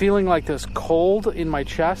I'm feeling like this cold in my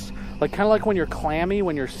chest, like kind of like when you're clammy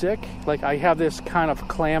when you're sick. Like I have this kind of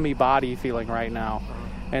clammy body feeling right now,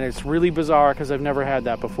 and it's really bizarre because I've never had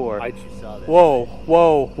that before. I just saw that.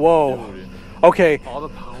 Whoa. Dude. Okay. All the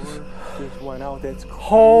power just went out. That's crazy.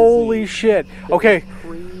 Holy shit. Okay.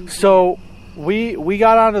 So we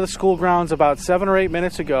got onto the school grounds about 7 or 8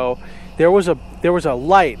 minutes ago. There was a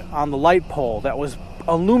light on the light pole that was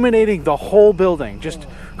illuminating the whole building, just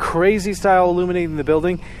crazy style illuminating the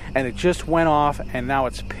building, and it just went off, and now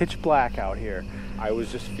it's pitch black out here. I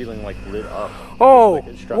was just feeling like lit up. Oh,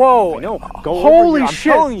 like whoa! I know. Holy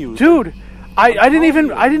shit, I'm telling you, dude! I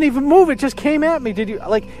didn't even move. It just came at me. Did you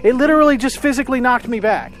like? It literally just physically knocked me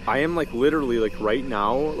back. I am like literally like right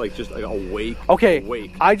now, like just like awake. Okay,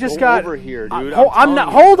 awake. I just got over here, dude. I'm not.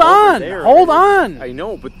 Hold on. I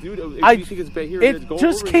know, but dude, if you think it's back here, it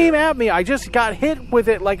just came at me. I just got hit with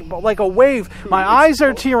it like a wave. Dude, my eyes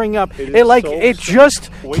are tearing up. It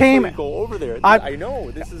just came. Go over there. I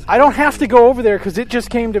know. This is. I don't have to go over there because it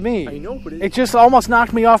just came to me. I know, but it just almost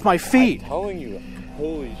knocked me off my feet. I'm telling you.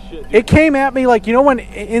 Holy shit. Dude. It came at me like, you know when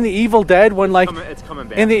in the Evil Dead when like it's coming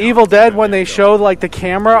back in the Evil Dead when they showed like the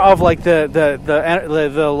camera of like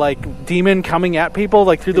the like demon coming at people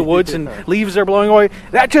like through the woods and leaves are blowing away.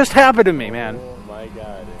 That just happened to me, man. Oh my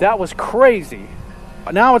god. That was crazy.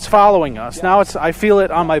 Now it's following us. Yeah. Now I feel it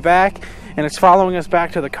on my back and it's following us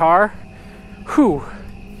back to the car. Whew.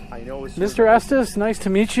 I know it's Mr. Estes, nice to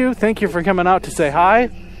meet you. Thank you for coming out to say hi.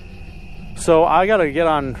 So I got to get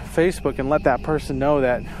on Facebook and let that person know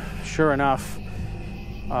that, sure enough,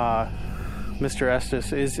 Mr.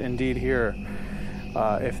 Estes is indeed here,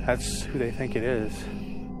 if that's who they think it is.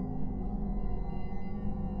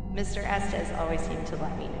 Mr. Estes always seemed to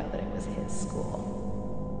let me know that it was his school.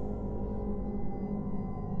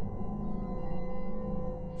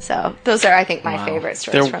 So those are, I think, my favorite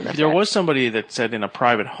stories from the book. There was somebody that said in a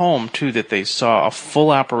private home, too, that they saw a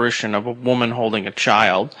full apparition of a woman holding a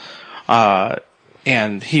child.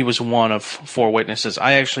 And he was one of 4 witnesses.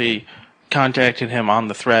 I actually contacted him on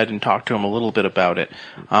the thread and talked to him a little bit about it.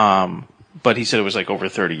 But he said it was like over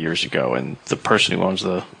 30 years ago, and the person who owns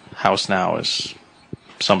the house now is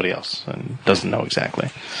somebody else and doesn't know exactly.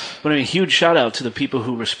 But I mean, huge shout out to the people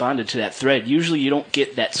who responded to that thread. Usually you don't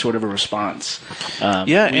get that sort of a response.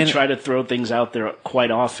 We try to throw things out there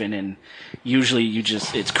quite often, and usually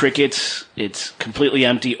it's crickets, it's completely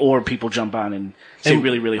empty, or people jump on and say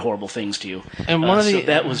really, really horrible things to you. And so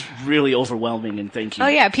that was really overwhelming, and thank you. Oh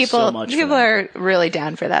yeah, so much people are really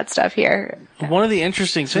down for that stuff here. One of the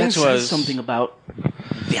interesting things was something about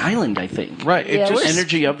the island, I think. Right. Just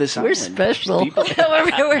energy of this island. We're special.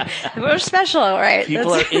 We're special, right?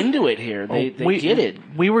 People are into it here. They get it.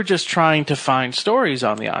 We were just trying to find stories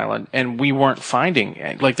on the island, and we weren't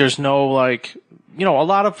finding. Like, there's no, like, you know, a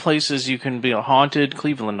lot of places you can be haunted,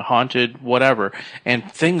 Cleveland haunted, whatever, and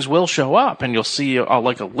things will show up, and you'll see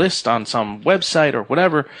like a list on some website or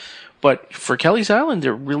whatever. But for Kelleys Island,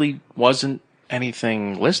 there really wasn't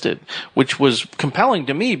anything listed, which was compelling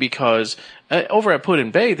to me because over at Put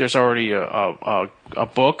in Bay, there's already a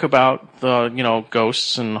book about the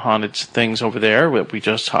ghosts and haunted things over there. We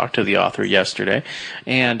just talked to the author yesterday,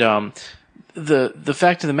 and the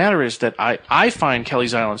fact of the matter is that I find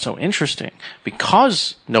Kelleys Island so interesting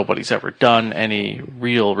because nobody's ever done any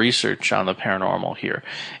real research on the paranormal here.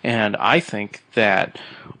 And I think that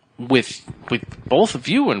with both of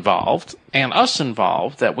you involved and us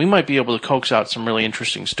involved, that we might be able to coax out some really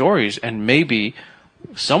interesting stories, and maybe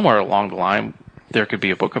somewhere along the line there could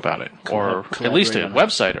be a book about it, or at least a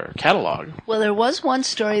website or a catalog. Well, there was one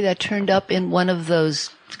story that turned up in one of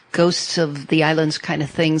those ghosts of the islands kind of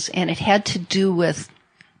things, and it had to do with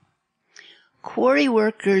quarry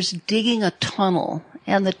workers digging a tunnel,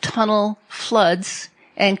 and the tunnel floods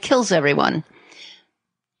and kills everyone.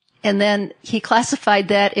 And then he classified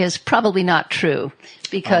that as probably not true,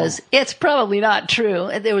 because it's probably not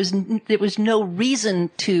true. There was no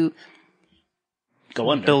reason to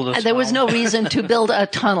go under. There was no reason to build a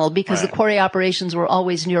tunnel because the quarry operations were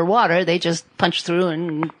always near water. They just punched through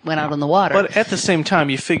and went out on the water. But at the same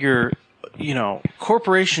time, you figure,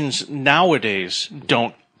 corporations nowadays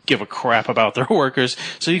don't give a crap about their workers.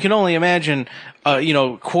 So you can only imagine,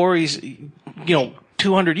 quarries,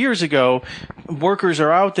 200 years ago, workers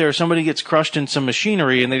are out there, somebody gets crushed in some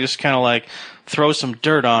machinery, and they just kind of like throw some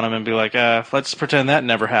dirt on them and be like, let's pretend that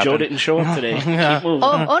never happened. Joe didn't show up today.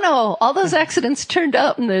 Oh no, all those accidents turned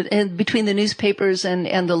up in between the newspapers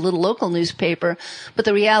and the little local newspaper. But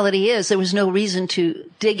the reality is there was no reason to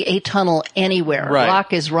dig a tunnel anywhere. Right.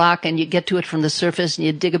 Rock is rock, and you get to it from the surface, and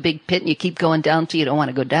you dig a big pit, and you keep going down till you don't want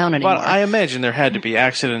to go down anymore. But I imagine there had to be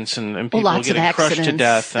accidents and people getting crushed to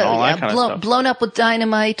death and all that kind of stuff. Blown up with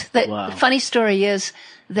dynamite. The funny story is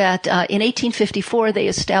that in 1854 they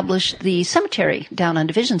established the cemetery down on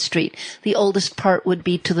Division Street. The oldest part would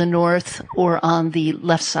be to the north or on the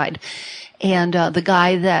left side. And the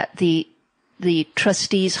guy that the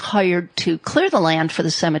trustees hired to clear the land for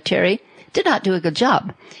the cemetery did not do a good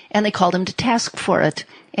job. And they called him to task for it.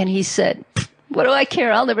 And he said, "What do I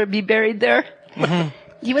care? I'll never be buried there." Mm-hmm.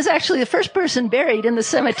 He was actually the first person buried in the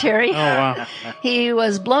cemetery. Oh, wow. He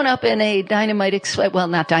was blown up in a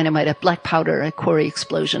a black powder, a quarry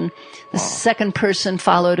explosion. The second person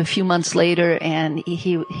followed a few months later, and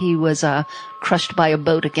he was crushed by a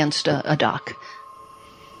boat against a dock.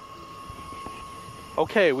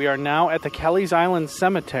 Okay, we are now at the Kelleys Island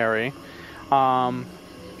Cemetery,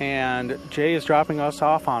 and Jay is dropping us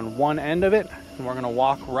off on one end of it, and we're going to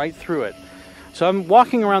walk right through it. So I'm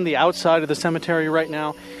walking around the outside of the cemetery right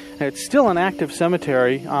now. It's still an active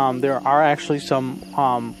cemetery. There are actually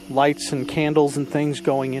some lights and candles and things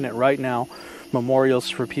going in it right now. Memorials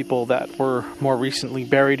for people that were more recently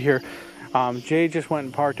buried here. Jay just went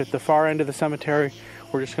and parked at the far end of the cemetery.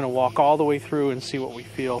 We're just going to walk all the way through and see what we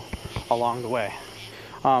feel along the way.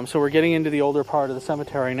 So we're getting into the older part of the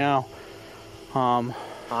cemetery now. I'm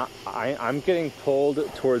getting pulled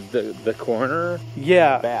towards the corner.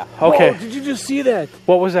 Yeah. Back. Okay. Whoa, did you just see that?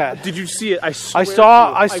 What was that? Did you see it? I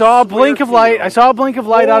saw a blink of light. I saw a blink of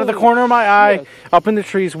light out of the corner of my eye, up in the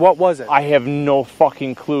trees. What was it? I have no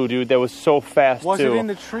fucking clue, dude. That was so fast. Was too. it in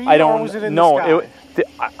the tree? Or was it in the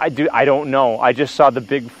sky? I don't know. I just saw the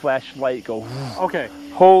big flashlight go. Okay.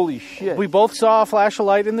 Holy shit. We both saw a flash of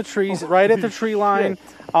light in the trees, right at the tree line,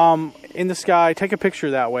 in the sky. Take a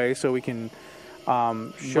picture that way so we can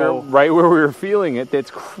show. Right where we were feeling it.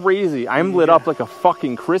 That's crazy. I'm lit up like a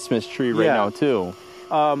fucking Christmas tree right now, too.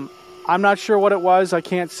 I'm not sure what it was. I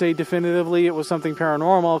can't say definitively it was something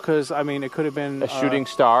paranormal because, it could have been a shooting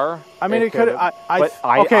star. It could have.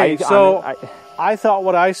 I thought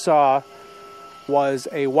what I saw was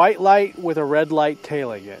a white light with a red light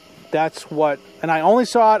tailing it. That's what, and I only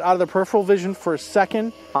saw it out of the peripheral vision for a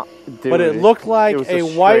second, but it looked like a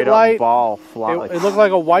white light. Ball it looked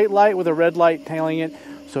like a white light with a red light tailing it,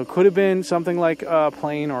 so it could have been something like a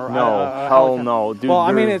plane or hell no, dude.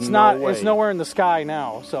 Well, it's not. Way. It's nowhere in the sky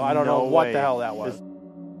now, so I don't know what the hell that was.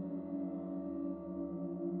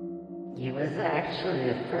 He was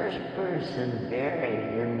actually the first person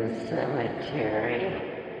buried in the cemetery.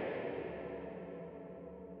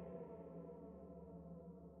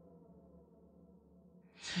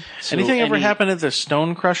 So anything ever happened at the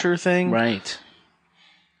stone crusher thing? Right.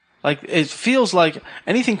 Like, it feels like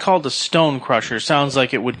anything called a stone crusher sounds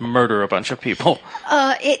like it would murder a bunch of people.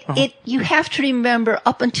 You have to remember,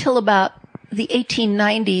 up until about the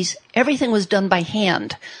 1890s, everything was done by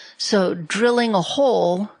hand. So drilling a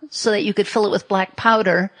hole so that you could fill it with black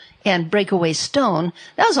powder and break away stone,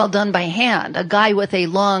 that was all done by hand. A guy with a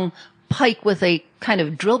long pike with a kind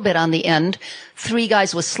of drill bit on the end, 3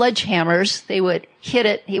 guys with sledgehammers, they would hit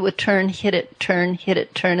it, he would turn, hit it, turn, hit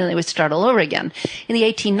it, turn, and they would start all over again. In the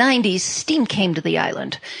 1890s, steam came to the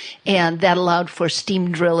island, and that allowed for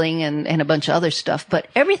steam drilling and a bunch of other stuff, but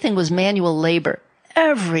everything was manual labor.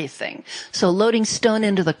 everything. So loading stone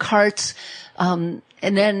into the carts, and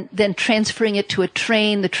then transferring it to a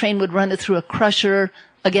train. The train would run it through a crusher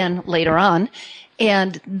again later on.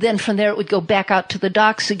 And then from there it would go back out to the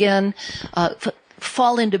docks again,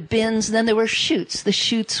 fall into bins. And then there were chutes. The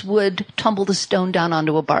chutes would tumble the stone down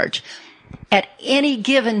onto a barge. At any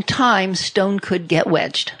given time, stone could get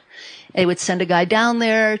wedged. They would send a guy down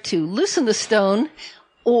there to loosen the stone,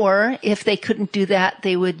 or if they couldn't do that,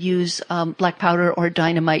 they would use black powder or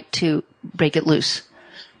dynamite to break it loose.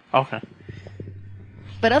 Okay.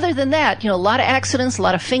 But other than that, a lot of accidents, a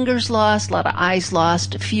lot of fingers lost, a lot of eyes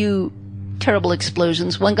lost, a few terrible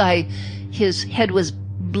explosions. One guy, his head was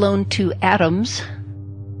blown to atoms.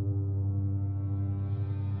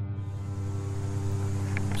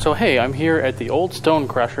 So hey, I'm here at the old stone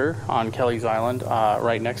crusher on Kelleys Island,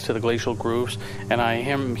 right next to the glacial grooves, and I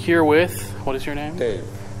am here with, what is your name? Dave.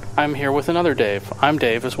 I'm here with another Dave. I'm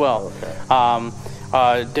Dave as well.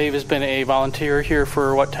 Okay. Dave has been a volunteer here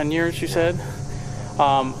for, 10 years, you said?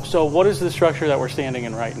 So what is the structure that we're standing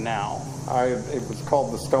in right now? It was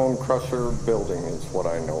called the Stone Crusher Building is what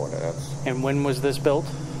I know it as. And when was this built?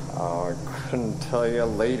 I couldn't tell you,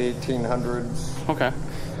 late 1800s. Okay.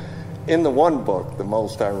 In the one book, the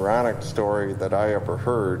most ironic story that I ever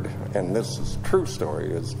heard, and this is a true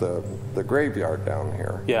story, is the graveyard down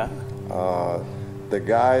here. Yeah. The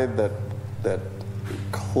guy that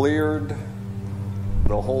cleared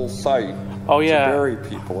the whole site to bury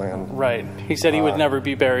people in. Right. He said he would never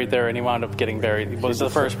be buried there, and he wound up getting buried. He was the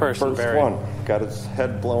first person buried. First one. Got his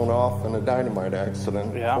head blown off in a dynamite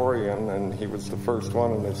accident in Oregon, and he was the first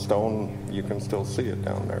one, and the stone, you can still see it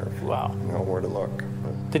down there if you know where to look.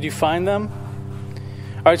 Did you find them?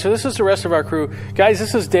 All right, so this is the rest of our crew. Guys,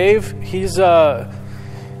 this is Dave. He's the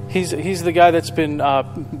guy that's been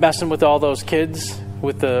messing with all those kids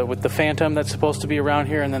with the phantom that's supposed to be around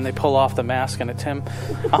here, and then they pull off the mask and it's him.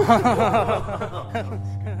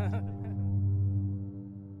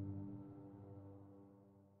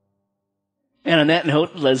 And on that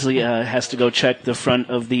note, Leslie has to go check the front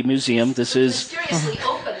of the museum. This is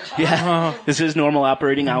this is normal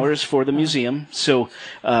operating hours for the museum. So,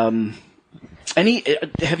 have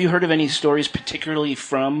you heard of any stories, particularly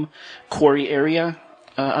from quarry area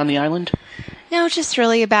on the island? No, just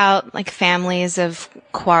really about families of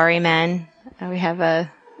quarrymen. We have a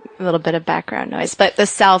little bit of background noise, but the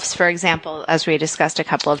Selfs, for example, as we discussed a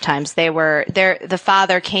couple of times, the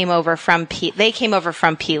father came over from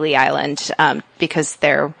Pelee Island because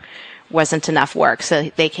there wasn't enough work, so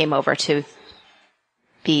they came over to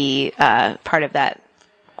be part of that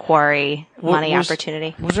quarry money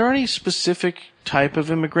opportunity. Was there any specific type of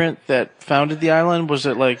immigrant that founded the island? Was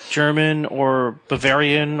it German or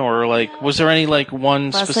Bavarian, or was there any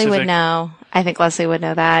one specific? Leslie would know. I think Leslie would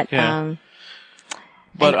know that. Yeah.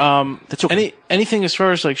 But that's okay. Anything as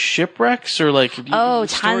far as shipwrecks or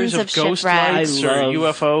stories tons of ghost shipwrecks. lights or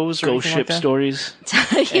UFOs or ghost ship like stories,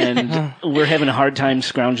 and we're having a hard time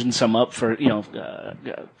scrounging some up for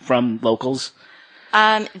from locals.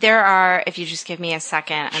 There are. If you just give me a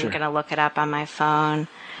second, Sure. I'm going to look it up on my phone.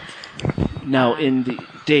 Now,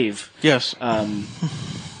 Dave. Yes.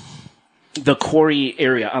 The quarry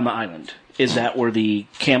area on the island, is that where the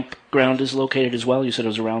campground is located as well? You said it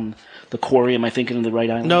was around the quarry. Am I thinking of the right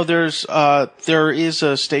island? No, there is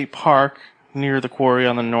a state park near the quarry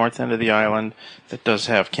on the north end of the island that does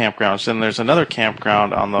have campgrounds. And there's another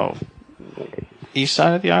campground on the east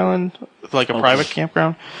side of the island, a private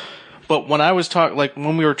campground. But when I was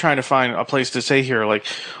when we were trying to find a place to stay here,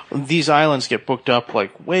 these islands get booked up way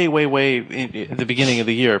in the beginning of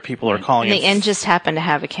the year. People are calling The inn just happened to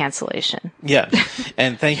have a cancellation. Yeah,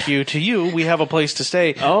 and thank you to you, we have a place to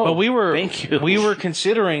stay. Oh, but we were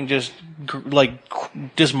considering just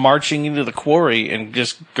marching into the quarry and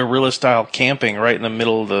just guerrilla style camping right in the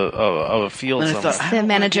middle of a field. The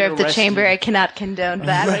manager of the chamber, I cannot condone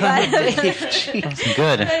that.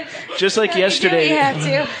 Good. Just like yesterday. We have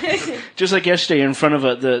to. Just like yesterday, in front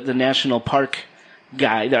of the national park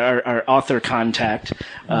guy, our author contact,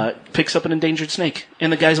 picks up an endangered snake,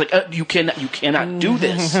 and the guy's like, "You cannot do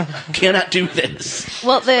this. Cannot do this."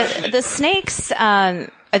 Well, the snakes,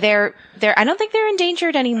 they're I don't think they're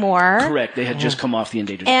endangered anymore. Correct. They had just come off the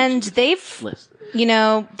endangered and they've list.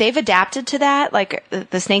 They've adapted to that.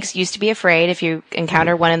 The snakes used to be afraid. If you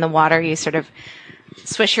encounter one in the water, you sort of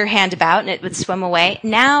swish your hand about and it would swim away.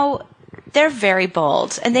 Now they're very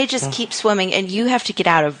bold, and they just keep swimming, and you have to get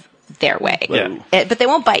out of their way. Yeah. But they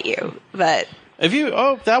won't bite you. But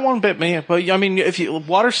that one bit me. But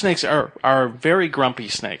water snakes are very grumpy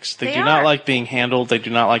snakes. They do not like being handled. They do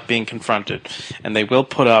not like being confronted, and they will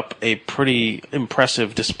put up a pretty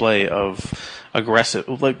impressive display of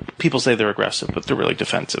aggressive. Like people say they're aggressive, but they're really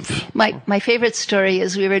defensive. My favorite story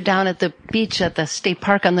is we were down at the beach at the state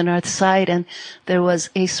park on the north side, and there was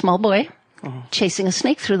a small boy chasing a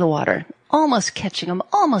snake through the water, almost catching him,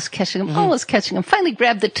 almost catching him, finally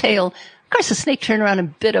grabbed the tail. Of course, the snake turned around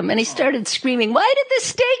and bit him, and he started screaming, "Why did the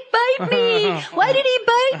snake bite me? Why did he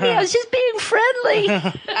bite me? I was just being friendly."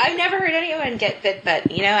 I've never heard anyone get bit, but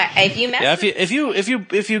if you mess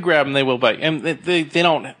if you grab them, they will bite, and they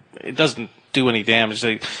don't. It doesn't do any damage.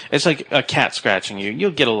 It's like a cat scratching you.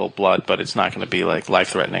 You'll get a little blood, but it's not going to be like life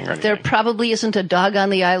threatening or anything. There probably isn't a dog on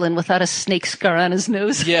the island without a snake scar on his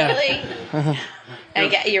nose. Yeah. Really?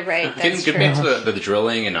 You're right. That's Getting back to the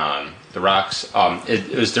drilling and the rocks,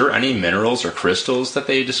 is there any minerals or crystals that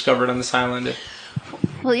they discovered on this island?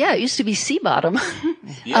 Well, yeah, it used to be sea bottom.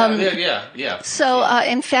 Yeah. So,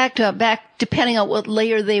 in fact, back, depending on what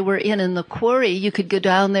layer they were in the quarry, you could go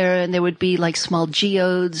down there and there would be like small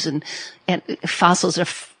geodes and fossils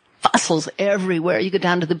everywhere. You go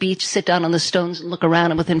down to the beach, sit down on the stones and look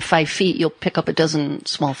around, and within 5 feet, you'll pick up a dozen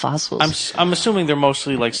small fossils. I'm assuming they're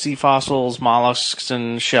mostly like sea fossils, mollusks,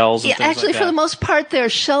 and shells. And things actually, like that. for the most part, they're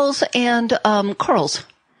shells and corals.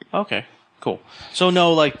 Okay, cool. So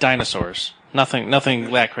no, like dinosaurs. Nothing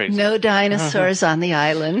that crazy. No dinosaurs on the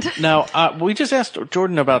island. Now, we just asked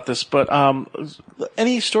Jordan about this, but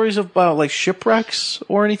any stories about like shipwrecks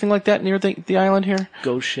or anything like that near the island here?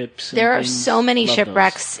 Ghost ships. There are so many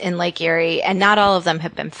shipwrecks in Lake Erie, and not all of them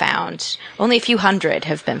have been found. Only a few hundred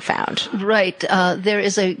have been found. Right. There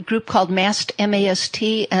is a group called MAST,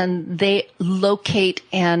 M-A-S-T, and they locate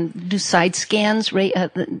and do side scans,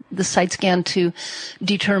 the side scan to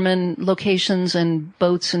determine locations and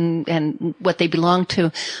boats and what they belong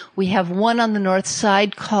to. We have one on the north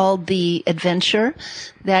side called the Adventure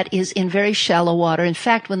that is in very shallow water. In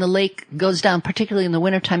fact, when the lake goes down, particularly in the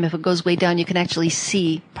wintertime, if it goes way down, you can actually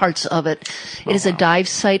see parts of it. It is a dive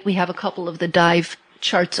site. We have a couple of the dive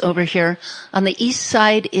charts over here. On the east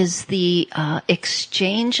side is the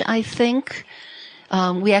Exchange, I think.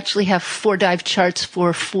 We actually have 4 dive charts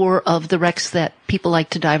for 4 of the wrecks that people like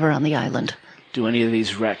to dive around the island. Do any of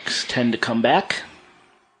these wrecks tend to come back?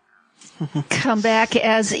 Come back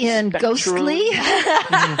as in ghostly?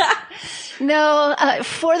 No,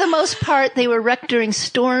 for the most part, they were wrecked during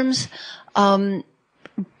storms. But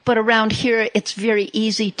around here, it's very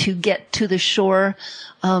easy to get to the shore.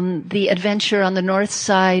 The Adventure on the north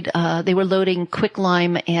side, they were loading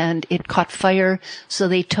quicklime and it caught fire. So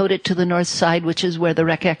they towed it to the north side, which is where the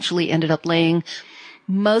wreck actually ended up laying.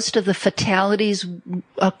 Most of the fatalities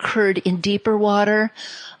occurred in deeper water.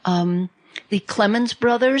 The Clemens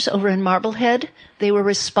brothers over in Marblehead, they were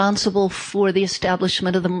responsible for the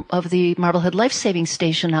establishment of the Marblehead Life Saving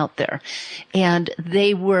Station out there. And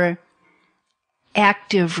they were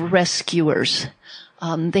active rescuers.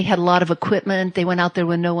 They had a lot of equipment. They went out there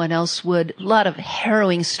when no one else would. A lot of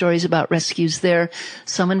harrowing stories about rescues there.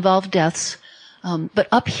 Some involved deaths. But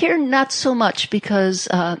up here, not so much, because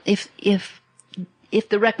if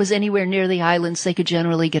the wreck was anywhere near the islands, they could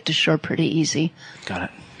generally get to shore pretty easy. Got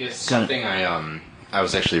it. Yes, something I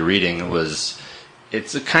was actually reading was,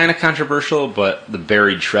 it's a kind of controversial, but the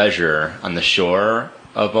buried treasure on the shore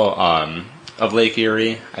of Lake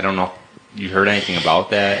Erie. I don't know if you heard anything about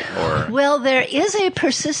that, or? Well, there is a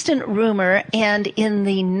persistent rumor, and in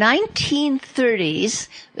the 1930s,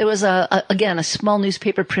 there was again a small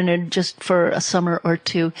newspaper printed just for a summer or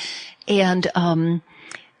two, and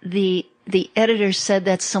the editor said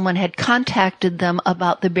that someone had contacted them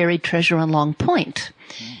about the buried treasure on Long Point.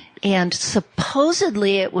 And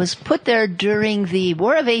supposedly it was put there during the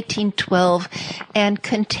War of 1812 and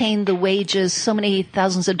contained the wages, so many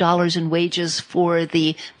thousands of dollars in wages for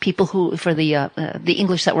the people for the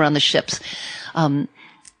English that were on the ships.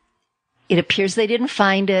 It appears they didn't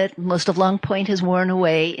find it. Most of Long Point has worn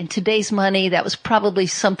away. In today's money, that was probably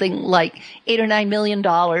something like $8 or $9 million,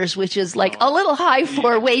 which is like a little high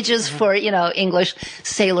for wages for, English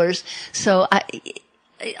sailors. So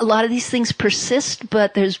a lot of these things persist,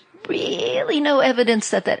 but there's really no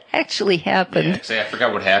evidence that actually happened. Yeah, I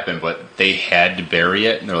forgot what happened, but they had to bury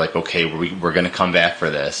it, and they're like, okay, we're going to come back for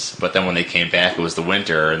this. But then when they came back, it was the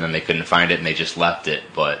winter, and then they couldn't find it, and they just left it.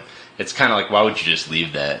 But it's kind of like, why would you just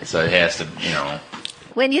leave that? So it has to,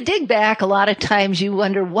 When you dig back, a lot of times you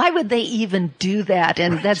wonder, why would they even do that?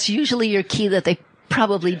 And that's usually your key that they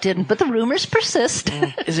probably didn't, but the rumors persist.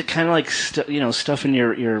 Is it kind of like, stuffing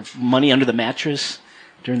your money under the mattress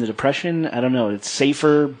during the Depression? I don't know. It's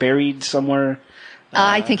safer buried somewhere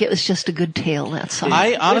I think it was just a good tale, that song.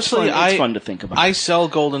 It's fun to think about. I sell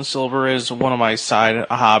gold and silver as one of my side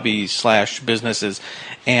hobbies / businesses,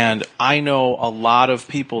 and I know a lot of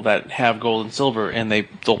people that have gold and silver, and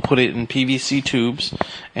they'll put it in PVC tubes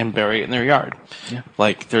and bury it in their yard. Yeah.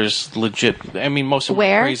 Like, there's legit. I mean, most of them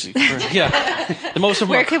are crazy. Yeah. Most of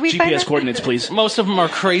them Where could we find GPS coordinates, please. Most of them are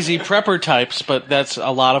crazy prepper types, but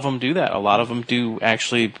a lot of them do that. A lot of them do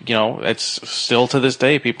actually. It's still to this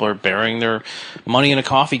day, people are burying their money in a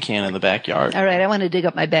coffee can in the backyard. All right, I want to dig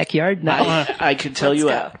up my backyard now. I could tell you,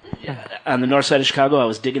 on the north side of Chicago, I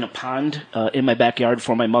was digging a pond in my backyard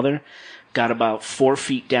for my mother. Got about 4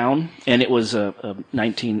 feet down, and it was a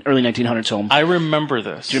early 1900s home. I remember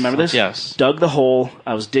this. Do you remember this? Yes. Dug the hole.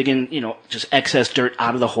 I was digging, just excess dirt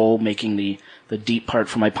out of the hole, making the deep part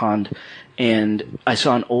for my pond. And I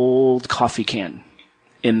saw an old coffee can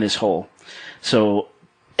in this hole. So,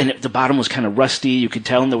 and the bottom was kind of rusty. You could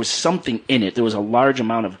tell, and there was something in it. There was a large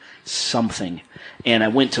amount of something. And I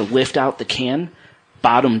went to lift out the can.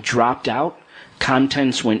 Bottom dropped out.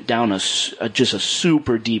 Contents went down just a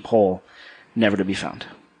super deep hole, never to be found.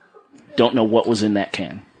 Don't know what was in that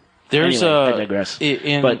can. There's I digress.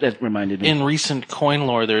 But that reminded me. In recent coin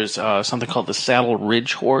lore, there's something called the Saddle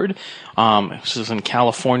Ridge Hoard. This is in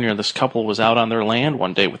California. This couple was out on their land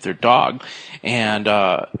one day with their dog, and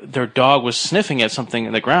their dog was sniffing at something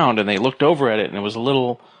in the ground, and they looked over at it, and it was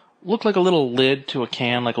looked like a little lid to a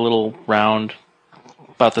can, like a little round,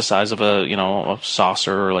 about the size of a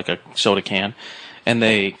saucer or like a soda can, and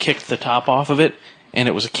they kicked the top off of it, and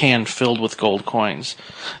it was a can filled with gold coins.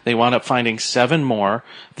 They wound up finding 7 more.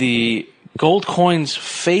 The gold coins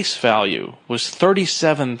face value was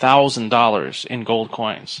 $37,000 in gold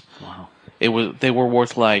coins. Wow. They were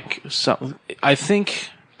worth I think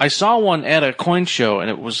I saw one at a coin show, and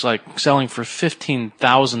it was like selling for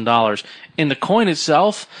 $15,000. And the coin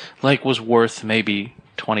itself was worth maybe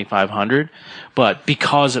 $2,500, but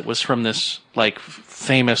because it was from this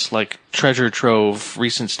famous treasure trove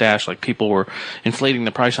recent stash, people were inflating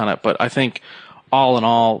the price on it. But I think all in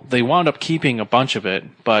all, they wound up keeping a bunch of it,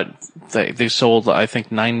 but they sold I think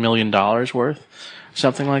 $9 million worth,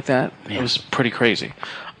 something like that. Man. It was pretty crazy.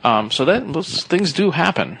 So those things do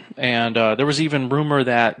happen. And there was even rumor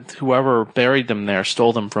that whoever buried them there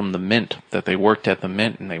stole them from the mint, that they worked at the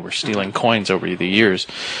mint and they were stealing coins over the years.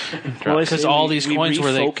 Because all these coins were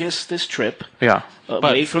refocus this trip. Yeah.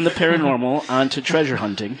 Away from the paranormal onto treasure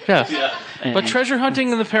hunting. Yes. Yeah. But treasure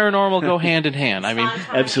hunting and the paranormal go hand in hand. I mean,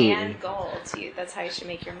 absolutely. And gold. That's how you should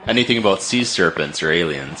make your money. Anything about sea serpents or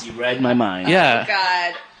aliens. You read my mind. Yeah. Oh,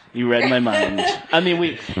 God. You read my mind. I mean,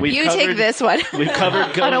 we take this one. We've covered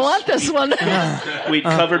ghosts. I don't want this one. We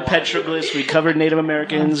covered petroglyphs. We covered Native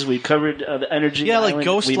Americans. We covered the energy. Yeah, island. like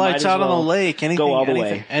ghost lights out on the lake. Anything, go all the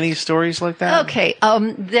way. Any stories like that? Okay.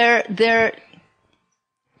 There.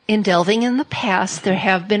 In delving in the past, there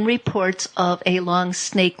have been reports of a long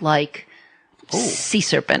snake-like sea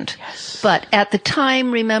serpent. Yes. But at the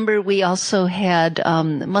time, remember, we also had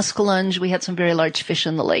muskellunge. We had some very large fish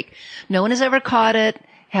in the lake. No one has ever caught it.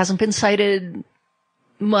 Hasn't been cited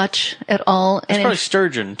much at all. It's probably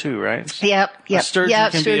sturgeon too, right? Yep.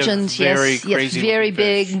 Sturgeons, yes, very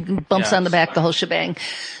big, bumps on the back, the whole shebang.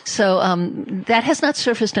 So that has not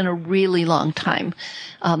surfaced in a really long time.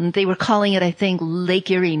 They were calling it, I think, Lake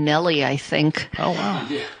Erie Nellie, I think. Oh, wow.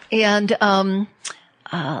 And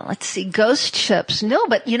let's see, ghost ships. No,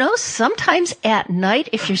 but sometimes at night,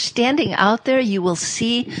 if you're standing out there, you will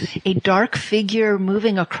see a dark figure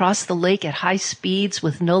moving across the lake at high speeds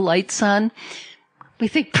with no lights on. We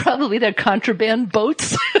think probably they're contraband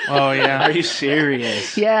boats. Oh, yeah. Are you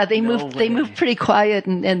serious? Yeah, they move pretty quiet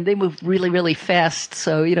and they move really, really fast.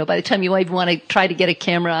 So, by the time you even want to try to get a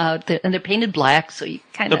camera out there, and they're painted black, so you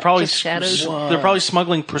kind of just shadows. They're probably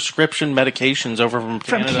smuggling prescription medications over from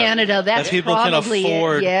Canada. From Canada, that's that people probably can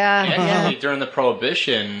afford. It. Yeah. Actually, during the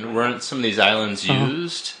Prohibition, weren't some of these islands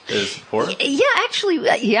used as ports? Yeah, actually,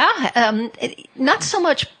 yeah. Not so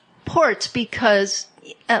much ports because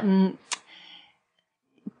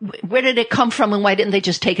where did it come from and why didn't they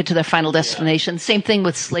just take it to their final destination? Yeah. Same thing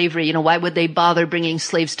with slavery. Why would they bother bringing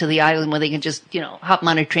slaves to the island when they can just, hop them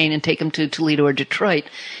on a train and take them to Toledo or Detroit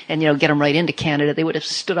and, get them right into Canada? They would have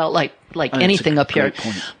stood out like anything up here.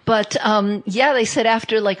 Point. But, they said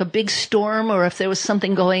after a big storm or if there was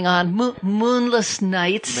something going on, moonless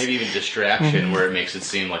nights. Maybe even distraction where it makes it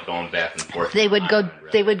seem like going back and forth. They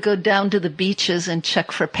would go down to the beaches and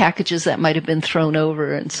check for packages that might have been thrown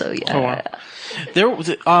over. And so, yeah. Oh, wow. There was,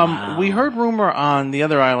 we heard rumor on the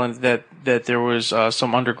other island that there was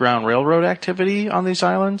some underground railroad activity on these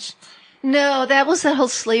islands. No, that was the whole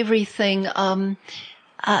slavery thing.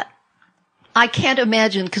 I can't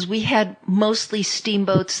imagine, because we had mostly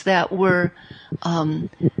steamboats that were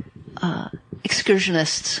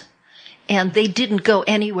excursionists, and they didn't go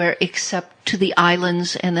anywhere except to the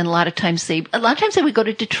islands. And then a lot of times they would go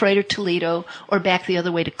to Detroit or Toledo or back the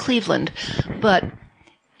other way to Cleveland. But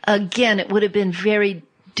again, it would have been very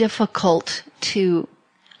difficult to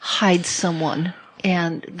hide someone,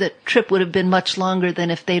 and the trip would have been much longer than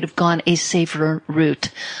if they'd have gone a safer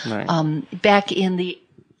route. Right. Back in the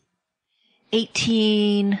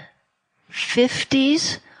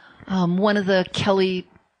 1850s, one of the Kelly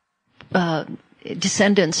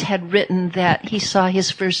descendants had written that he saw his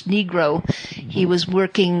first Negro. He was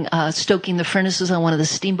working, stoking the furnaces on one of the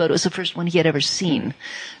steamboats. It was the first one he had ever seen.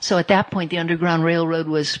 So at that point, the Underground Railroad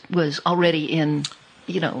was already in,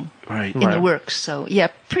 the works. So yeah,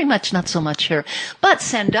 pretty much not so much here. But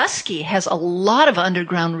Sandusky has a lot of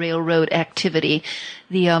Underground Railroad activity.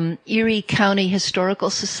 The Erie County Historical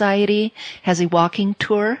Society has a walking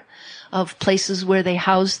tour of places where they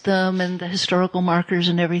housed them and the historical markers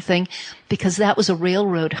and everything, because that was a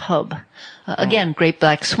railroad hub. Again, Great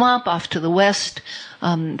Black Swamp off to the west.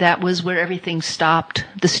 That was where everything stopped.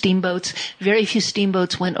 The steamboats, very few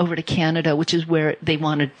steamboats went over to Canada, which is where they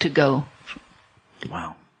wanted to go.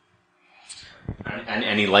 Wow. And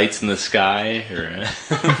any lights in the sky? Or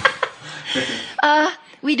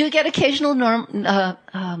We do get occasional northern lights.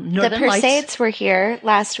 The Perseids were here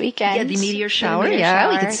last weekend. Yeah, the meteor shower. We could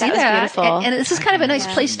see that. Was beautiful. And this is kind of a nice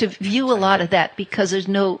place to view a lot of that, because there's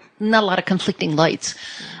not a lot of conflicting lights.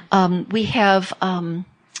 We have,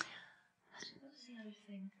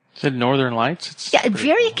 Is it Northern Lights?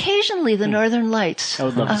 Very occasionally the Northern Lights. I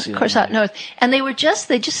would love to see that. Of course, out north. And they just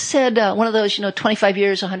said, one of those, 25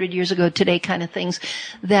 years, 100 years ago today kind of things,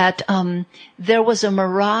 that, there was a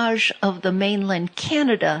mirage of the mainland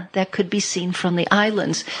Canada that could be seen from the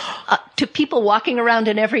islands. To people walking around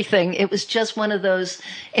and everything, it was just one of those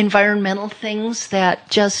environmental things that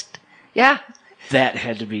just, That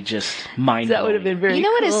had to be just mind-blowing. That would have been very cool. You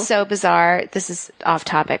know what is so bizarre? This is off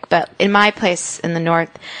topic, but in my place in the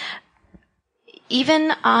north,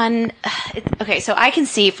 even on, so I can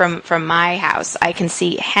see from my house, I can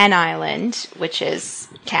see Hen Island, which is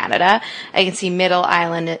Canada. I can see Middle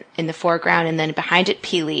Island in the foreground, and then behind it,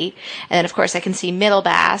 Pelee. And then, of course, I can see Middle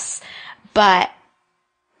Bass. But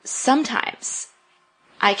sometimes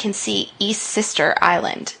I can see East Sister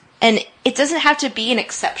Island. And it doesn't have to be an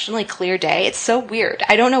exceptionally clear day. It's so weird.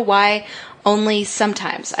 I don't know why only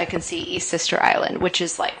sometimes I can see East Sister Island, which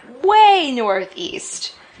is like way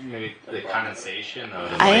northeast. Maybe the condensation of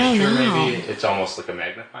the I don't moisture, know. maybe? It's almost like a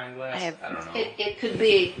magnifying glass? I don't know. It could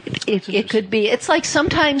be. It could be. It's like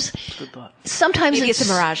sometimes Maybe it's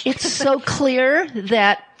a mirage. It's so clear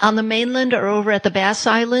that on the mainland or over at the Bass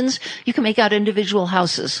Islands, you can make out individual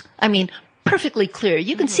houses. I mean, perfectly clear.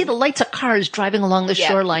 You can see the lights of cars driving along the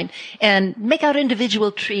shoreline and make out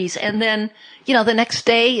individual trees. And then, the next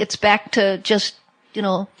day it's back to just,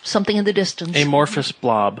 something in the distance. Amorphous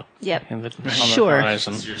blob. Yep. On the Sure.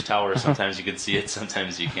 horizon. Sears Tower, sometimes you can see it,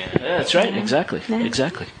 sometimes you can't. Yeah, that's right. Exactly.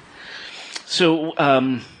 So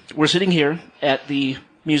we're sitting here at the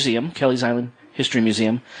museum, Kelleys Island History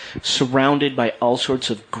Museum, surrounded by all sorts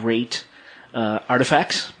of great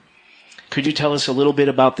artifacts. Could you tell us a little bit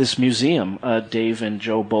about this museum? Dave and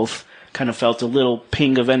Joe both kind of felt a little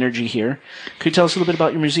ping of energy here. Could you tell us a little bit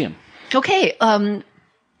about your museum? Okay.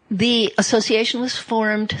 The association was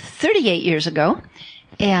formed 38 years ago,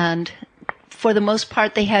 and for the most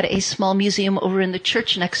part, they had a small museum over in the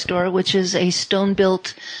church next door, which is a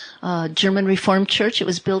stone-built German Reformed church. It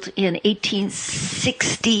was built in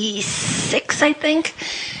 1866, I think.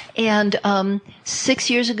 And 6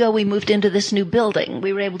 years ago, we moved into this new building.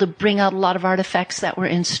 We were able to bring out a lot of artifacts that were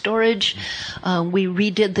in storage. We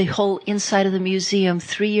redid the whole inside of the museum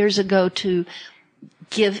 3 years ago to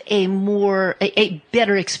give a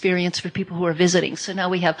better experience for people who are visiting. So now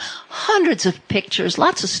we have hundreds of pictures,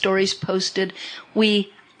 lots of stories posted.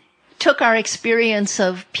 We took our experience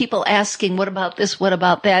of people asking, what about this, what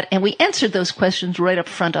about that? And we answered those questions right up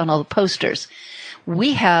front on all the posters.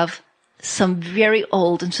 We have some very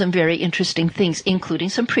old and some very interesting things, including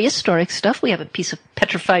some prehistoric stuff. We have a piece of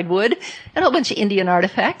petrified wood and a whole bunch of Indian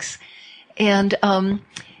artifacts. And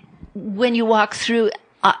when you walk through,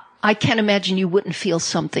 I can't imagine you wouldn't feel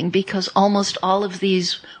something, because almost all of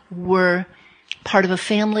these were part of a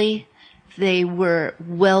family. They were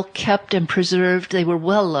well kept and preserved. They were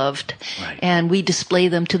well loved. Right. And we display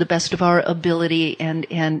them to the best of our ability. And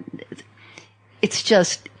it's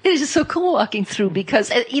just so cool walking through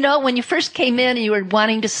because, you know, when you first came in and you were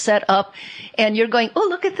wanting to set up and you're going, oh,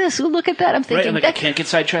 look at this, oh, look at that. I'm thinking, right, I can't get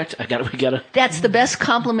sidetracked. We gotta. That's the best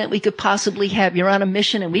compliment we could possibly have. You're on a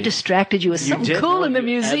mission and we distracted you with something cool in the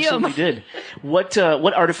museum. Absolutely did. What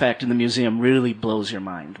artifact in the museum really blows your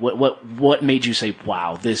mind? What made you say,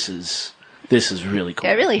 wow, this is really cool?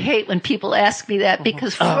 I really hate when people ask me that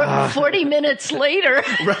because 40 minutes later,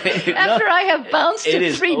 after I have bounced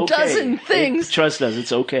to 3 dozen things. Trust us,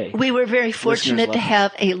 it's okay. We were very fortunate to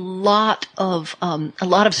have a lot of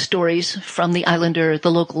stories from the Islander,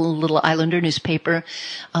 the local Little Islander newspaper.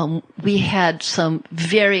 We had some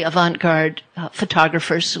very avant-garde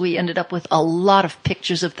photographers, so we ended up with a lot of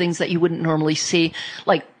pictures of things that you wouldn't normally see.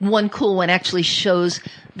 Like one cool one actually shows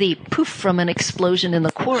the poof from an explosion in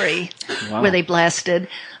the quarry where they blasted.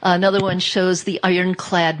 Another one shows the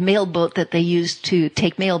ironclad mail boat that they used to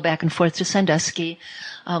take mail back and forth to Sandusky.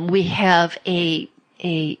 We have a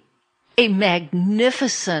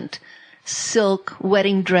magnificent silk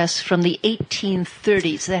wedding dress from the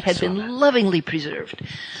 1830s that had been lovingly preserved.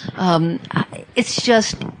 It's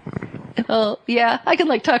just... Oh, yeah, I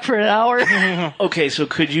can talk for an hour. Okay, so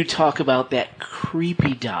could you talk about that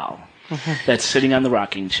creepy doll that's sitting on the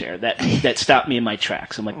rocking chair? That stopped me in my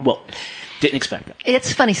tracks. I'm like, whoa, didn't expect that.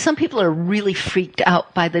 It's funny. Some people are really freaked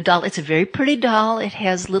out by the doll. It's a very pretty doll. It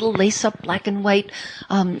has little lace-up black and white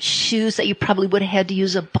shoes that you probably would have had to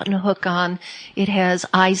use a button hook on. It has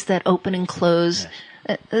eyes that open and close. Yes.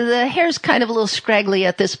 The hair's kind of a little scraggly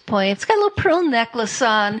at this point. It's got a little pearl necklace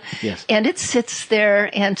on. Yes. And it sits there,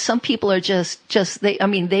 and some people are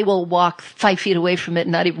they will walk 5 feet away from it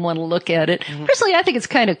and not even want to look at it. Mm-hmm. Personally, I think it's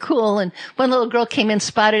kind of cool. And one little girl came in,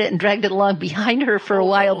 spotted it, and dragged it along behind her for a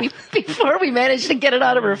while before we managed to get it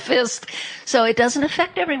out of her fist. So it doesn't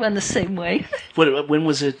affect everyone the same way. When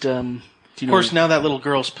was it... Of course, now that little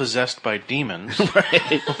girl's possessed by demons.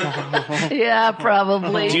 Right. Yeah,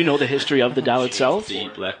 probably. Do you know the history of the doll itself? The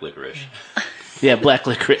black licorice. Yeah, black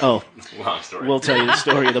licorice. Oh. Long story. We'll tell you the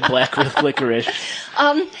story of the black licorice.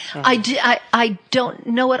 I don't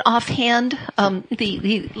know it offhand.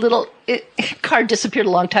 The little card disappeared a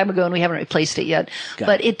long time ago, and we haven't replaced it yet.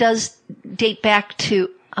 But it does date back to,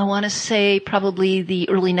 I want to say, probably the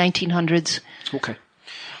early 1900s. Okay.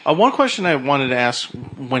 One question I wanted to ask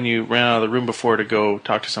when you ran out of the room before to go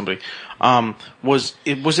talk to somebody, was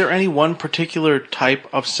there any one particular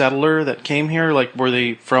type of settler that came here? Like, were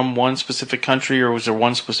they from one specific country, or was there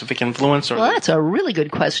one specific influence? Or well, that's a really good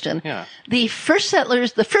question. Yeah. The first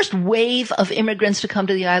settlers, the first wave of immigrants to come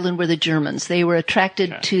to the island were the Germans. They were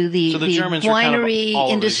attracted to the winery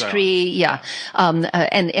industry. Yeah.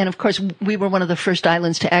 And of course, we were one of the first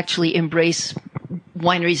islands to actually embrace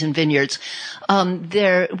wineries and vineyards.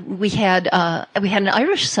 We had an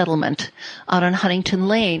Irish settlement out on Huntington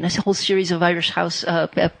Lane. There's a whole series of Irish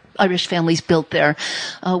families built there.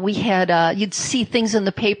 We had, you'd see things in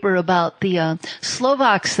the paper about the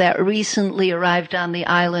Slovaks that recently arrived on the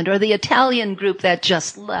island, or the Italian group that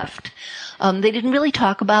just left. They didn't really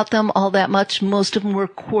talk about them all that much. Most of them were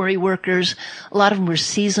quarry workers. A lot of them were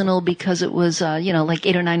seasonal because it was,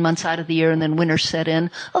 8 or 9 months out of the year, and then winter set in.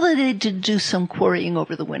 Although they did do some quarrying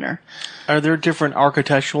over the winter. Are there different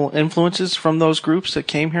architectural influences from those groups that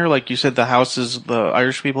came here? Like you said, the houses the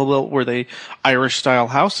Irish people built, were they Irish-style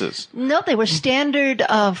houses? No, they were standard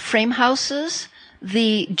frame houses.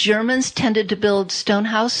 The Germans tended to build stone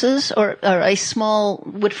houses, or a small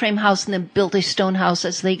wood frame house, and then built a stone house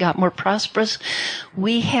as they got more prosperous.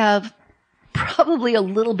 We have probably a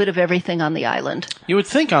little bit of everything on the island. You would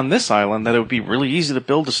think on this island that it would be really easy to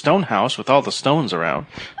build a stone house with all the stones around.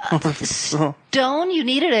 Stone, you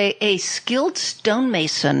needed a skilled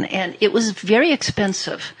stonemason, and it was very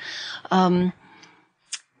expensive.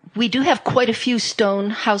 We do have quite a few stone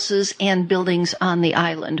houses and buildings on the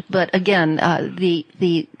island, but again,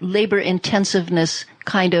 the labor intensiveness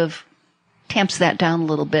kind of tamps that down a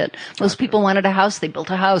little bit. Most people wanted a house; they built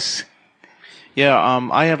a house. Yeah,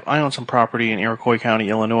 I own some property in Iroquois County,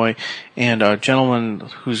 Illinois, and a gentleman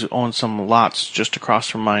who's owned some lots just across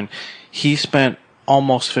from mine, he spent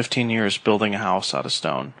almost 15 years building a house out of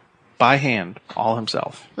stone. By hand, all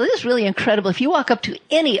himself. Well, this is really incredible. If you walk up to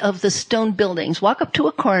any of the stone buildings, walk up to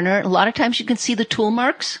a corner, a lot of times you can see the tool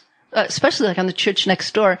marks, especially like on the church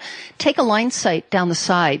next door. Take a line sight down the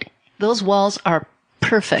side. Those walls are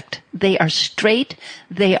perfect. They are straight.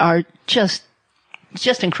 They are just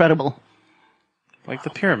incredible. Like the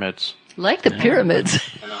pyramids. Like the pyramids.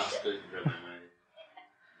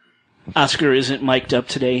 Oscar isn't mic'd up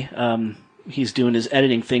today. He's doing his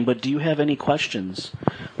editing thing, but do you have any questions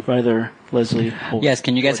for either Leslie or... Yes,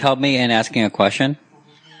 can you guys help me in asking a question?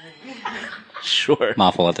 Sure.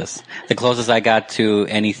 Mouthful of this. The closest I got to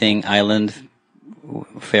anything island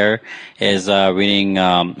fair is reading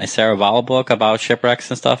a Sarah Vowell book about shipwrecks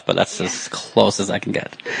and stuff, but that's as close as I can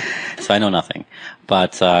get. So I know nothing.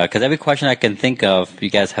 But because every question I can think of, you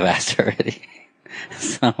guys have asked already.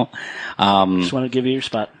 So just want to give you your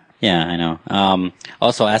spot. Yeah, I know.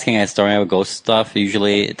 Also, asking a story about ghost stuff,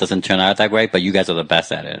 usually it doesn't turn out that great, but you guys are the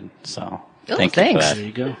best at it. So thanks. You for that. There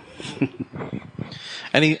you go.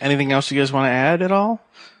 Anything else you guys want to add at all?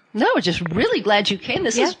 No, we're just really glad you came.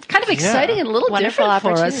 This is kind of exciting and a little different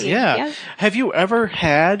for us. Yeah. Have you ever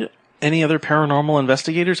had any other paranormal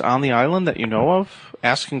investigators on the island that you know of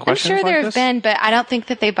asking questions I'm sure like there this? have been, but I don't think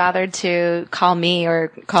that they bothered to call me or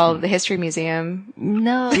call the History Museum.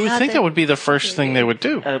 No. You would think that would be the first thing they would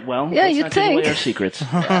do. Well, yeah, let's you'd not give away think. our secrets.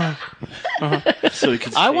 So we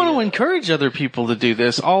can I want to encourage other people to do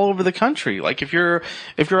this all over the country. Like if you're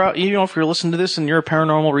out, if you're listening to this and you're a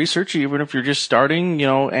paranormal researcher, even if you're just starting,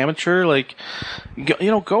 amateur, like,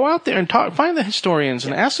 go out there and find the historians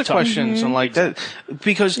and ask the questions and like that.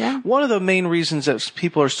 Because one of the main reasons that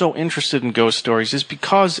people are so interested in ghost stories is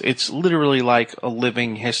because it's literally like a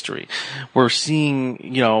living history. We're seeing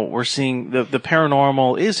the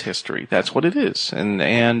paranormal is history. That's what it is. And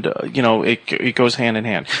it goes hand in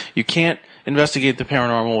hand. You can't investigate the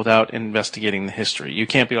paranormal without investigating the history. You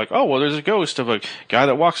can't be like, oh, well, there's a ghost of a guy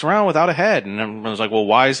that walks around without a head. And everyone's like, well,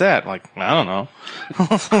 why is that? Like, I don't know.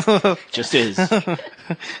 Just is. I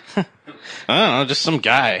don't know, just some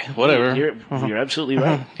guy. Whatever. You're absolutely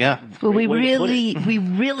right. Yeah. Well, we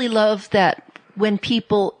really love that when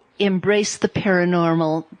people embrace the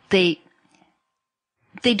paranormal, they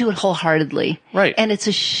do it wholeheartedly. Right. And it's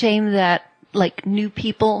a shame that like new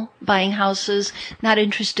people buying houses, not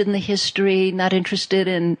interested in the history, not interested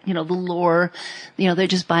in, the lore, they're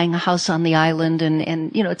just buying a house on the island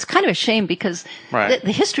and it's kind of a shame because the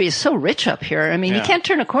history is so rich up here. I mean, you can't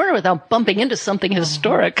turn a corner without bumping into something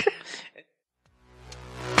historic.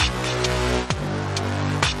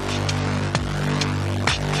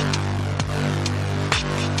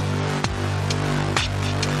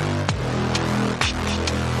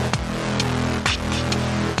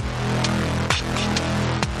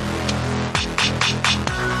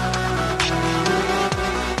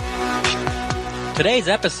 Today's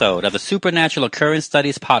episode of the Supernatural Occurrence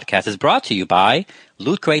Studies Podcast is brought to you by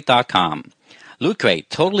LootCrate.com. Loot Crate,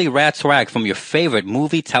 totally rad swag from your favorite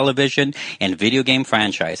movie, television, and video game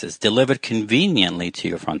franchises delivered conveniently to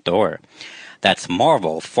your front door. That's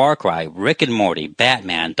Marvel, Far Cry, Rick and Morty,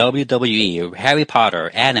 Batman, WWE, Harry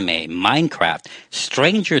Potter, anime, Minecraft,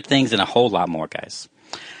 Stranger Things, and a whole lot more, guys.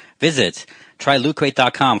 Visit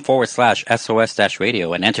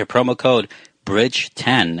trylootcrate.com/SOS-radio and enter promo code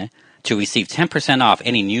BRIDGE10 to receive 10% off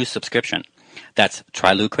any new subscription. That's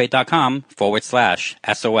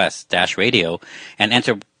trylootcrate.com/SOS-radio and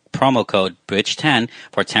enter promo code BRIDGE10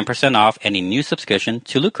 for 10% off any new subscription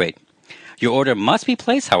to Loot Crate. Your order must be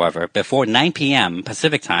placed, however, before 9 p.m.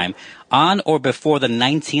 Pacific Time on or before the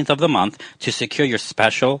 19th of the month to secure your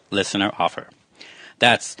special listener offer.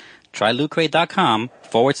 That's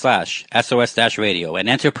trylootcrate.com/SOS-radio and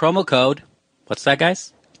enter promo code, what's that,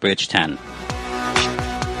 guys? BRIDGE10.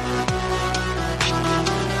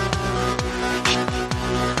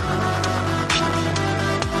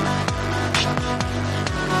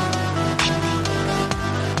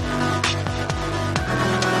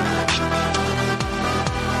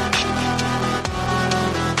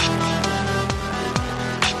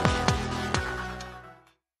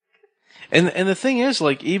 And the thing is,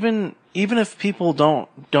 like, even if people don't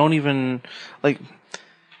even, like,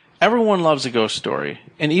 everyone loves a ghost story.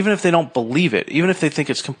 And even if they don't believe it, even if they think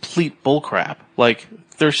it's complete bullcrap, like,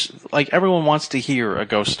 everyone wants to hear a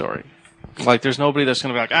ghost story. Like, there's nobody that's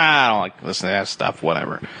gonna be like, I don't like listen to that stuff,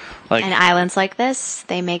 whatever. Like, and islands like this,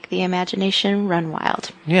 they make the imagination run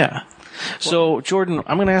wild. Yeah. So, Jordan,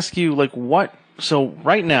 I'm gonna ask you, like, so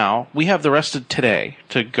right now, we have the rest of today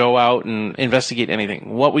to go out and investigate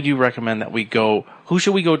anything. What would you recommend that who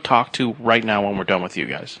should we go talk to right now when we're done with you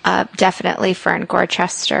guys? Definitely Fern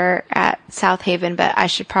Gorchester at South Haven, but I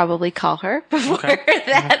should probably call her before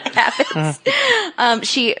that happens.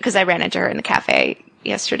 Because I ran into her in the cafe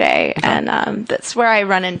yesterday, and that's where I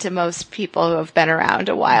run into most people who have been around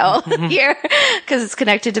a while here, because it's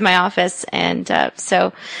connected to my office, and so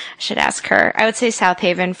I should ask her. I would say South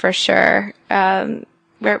Haven for sure.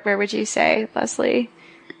 Where would you say, Leslie?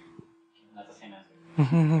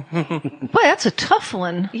 Boy, that's a tough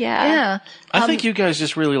one. Yeah. I think you guys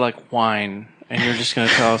just really like wine and you're just going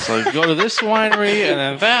to tell us, like, go to this winery and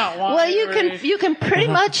then that winery. Well, you can pretty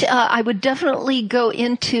much, I would definitely go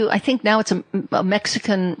into, I think now it's a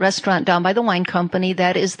Mexican restaurant down by the wine company.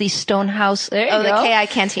 That is the Stonehouse. There you go. The KI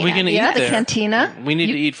Cantina. We can eat there. The Cantina. We need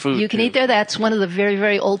to eat food. You can eat there. That's one of the very,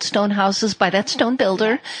 very old stone houses by that stone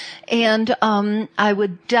builder. And I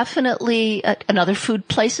would definitely, another food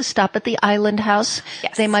place is stop at the Island House.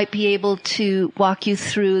 Yes. They might be able to walk you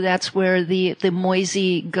through. That's where the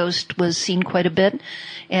Moisey ghost was seen quite a bit.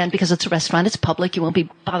 And because it's a restaurant, it's public, you won't be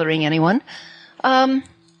bothering anyone.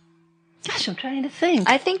 Gosh, I'm trying to think.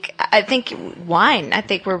 I think wine. I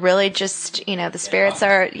think we're really just, the spirits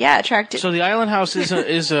are, attracted. So the Island House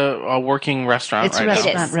is a working restaurant, It's right? a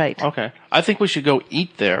restaurant, now? right. Okay. I think we should go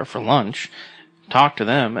eat there for lunch, talk to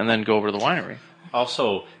them, and then go over to the winery.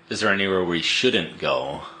 Also, is there anywhere we shouldn't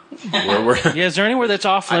go? Is there anywhere that's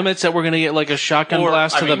off limits that we're going to get like a shotgun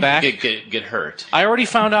blast to the back? Get hurt. I already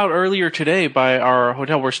found out earlier today by our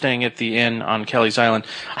hotel. We're staying at the inn on Kelleys Island.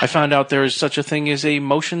 I found out there is such a thing as a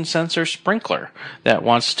motion sensor sprinkler that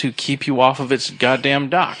wants to keep you off of its goddamn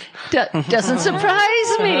dock. Doesn't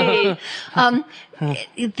surprise me.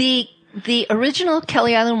 The original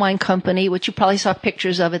Kelly Island Wine Company, which you probably saw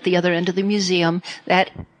pictures of at the other end of the museum,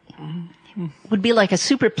 that would be like a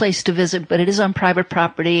super place to visit, but it is on private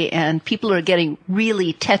property, and people are getting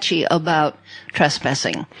really tetchy about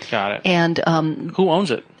trespassing. Got it. And who owns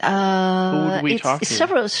it? Who would we talk to?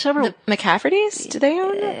 Several. The McCaffertys? Do they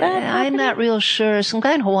own that? I'm not real sure. Some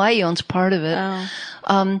guy in Hawaii owns part of it.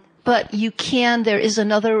 Oh. But you can. There is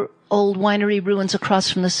another old winery ruins across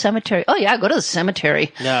from the cemetery. Oh yeah, go to the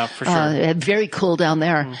cemetery. Yeah, for sure. Very cool down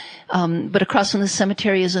there. But across from the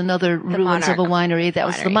cemetery is another ruins of a winery. That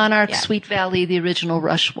was the Monarch, Sweet Valley, the original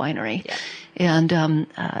Rush winery. Yeah. And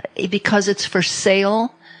because it's for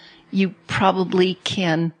sale, you probably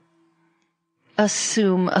can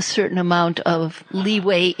assume a certain amount of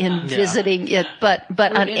leeway in visiting it. But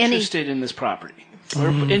on any interested in this property. We're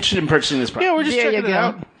interested in purchasing this property. Yeah, we're just checking it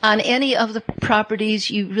out. On any of the properties,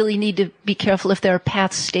 you really need to be careful if there are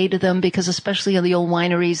paths stay to them, because especially on the old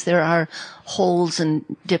wineries, there are holes and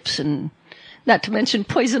dips and not to mention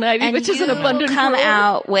poison ivy, which is an abundant come growth.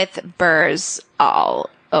 out with burrs all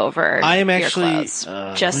over. I am actually your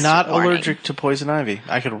just not warning. allergic to poison ivy.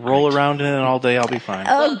 I could roll around in it all day. I'll be fine.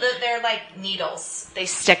 Well, they're like needles. They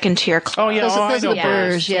stick into your clothes. Oh, yeah. Those are the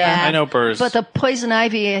burrs, yeah. I know burrs. But the poison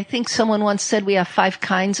ivy, I think someone once said we have 5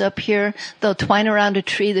 kinds up here. They'll twine around a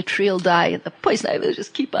tree, the tree will die, and the poison ivy will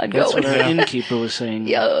just keep on That's going. what our innkeeper was saying.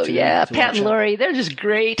 Oh, yeah. Pat and Lori, they're just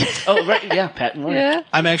great. Oh, right. Yeah, Pat and Lori. Yeah.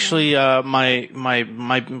 I'm actually,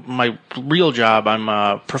 my real job, I'm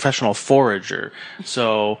a professional forager.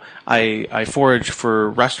 So I forage for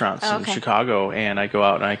restaurants in Chicago, and I go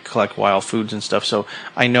out and I collect wild foods and stuff. So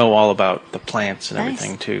I know all about the plants and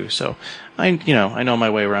everything too. So I know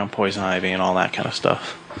my way around poison ivy and all that kind of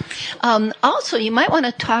stuff. Also, you might want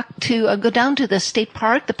to go down to the state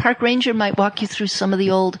park. The park ranger might walk you through some of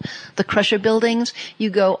the Crusher buildings.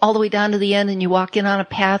 You go all the way down to the end and you walk in on a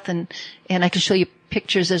path, and I can show you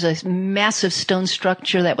pictures. There's a massive stone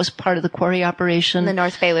structure that was part of the quarry operation. The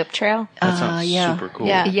North Bay Loop Trail. That sounds super cool.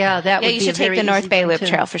 Yeah, that would be you should take the North Bay Loop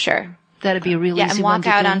Trail for sure. That'd be a really easy and one walk to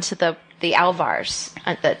out do. onto the Alvars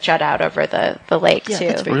that jut out over the lake too.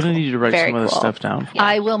 That's We're going to need to write some of this stuff down.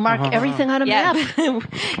 I will mark everything on a map.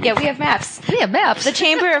 Yeah, we have maps. We have maps. The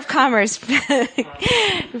Chamber of Commerce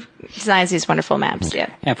designs these wonderful maps.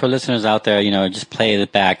 Yeah. And for listeners out there, just play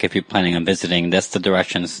it back if you're planning on visiting. That's the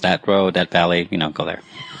directions, that road, that valley, go there.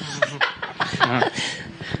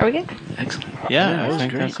 Are we good? Excellent. Yeah, I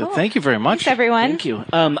think that's it. Thank you very much. Thanks, everyone. Thank you.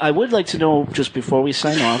 I would like to know, just before we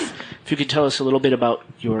sign off, if you could tell us a little bit about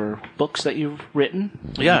your books that you've written.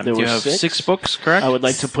 Yeah, there you were have 6 books, correct? I would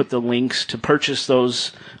like to put the links to purchase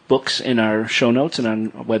those books in our show notes and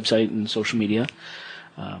on our website and social media.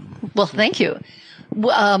 Well, thank you.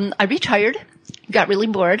 I retired, got really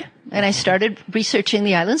bored, and I started researching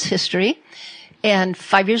the island's history. And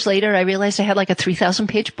 5 years later, I realized I had like a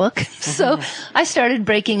 3,000-page book. So I started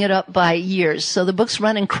breaking it up by years. So the books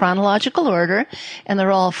run in chronological order, and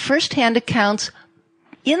they're all first-hand accounts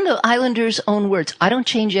in the islanders' own words. I don't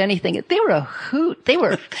change anything. They were a hoot. They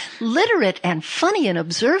were literate and funny and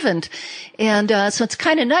observant. And so it's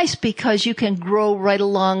kind of nice because you can grow right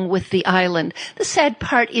along with the island. The sad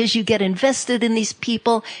part is you get invested in these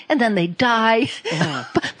people and then they die.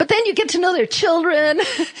 But then you get to know their children.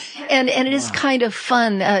 And it is kind of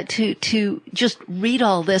fun to just read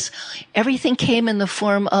all this. Everything came in the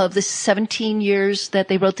form of the 17 years that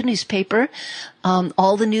they wrote the newspaper.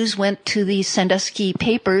 All the news went to the Sandusky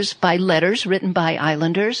papers by letters written by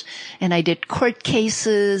islanders, and I did court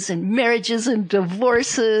cases and marriages and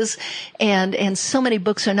divorces, and so many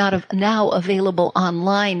books are now available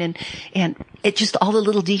online, and it just all the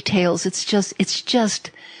little details. It's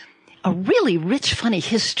just a really rich, funny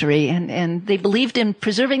history, and they believed in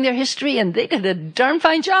preserving their history, and they did a darn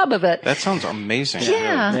fine job of it. That sounds amazing.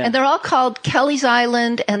 Yeah. And they're all called Kelleys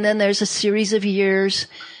Island, and then there's a series of years,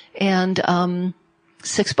 and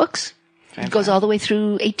 6 books. Fantastic. It goes all the way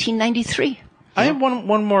through 1893. I have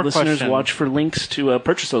one more Listeners, question. watch for links to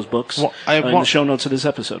purchase those books in the show notes of this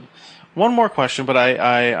episode. One more question, but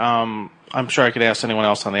I'm sure I could ask anyone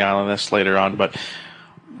else on the island this later on, but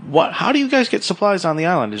how do you guys get supplies on the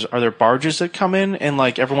island? Are there barges that come in and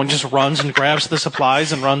like everyone just runs and grabs the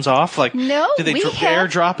supplies and runs off? Like, no, do they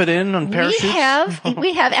airdrop it in on parachutes?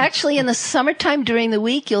 We have actually in the summertime during the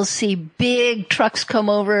week, you'll see big trucks come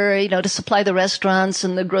over, to supply the restaurants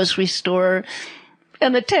and the grocery store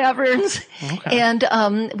and the taverns. Okay. And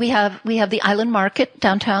we have the island market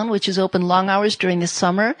downtown, which is open long hours during the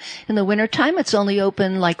summer. In the wintertime, it's only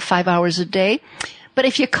open like 5 hours a day. But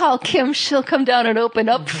if you call Kim, she'll come down and open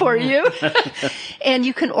up for you. And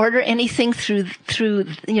you can order anything through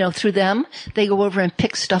them. They go over and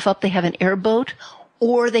pick stuff up. They have an airboat,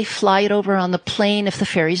 or they fly it over on the plane if the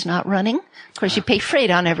ferry's not running. Of course, you pay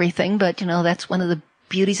freight on everything, but that's one of the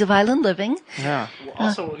beauties of island living. Yeah.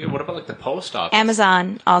 Also, what about like the post office?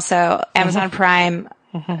 Amazon also, Amazon Prime.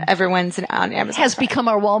 Everyone's on Amazon. Has become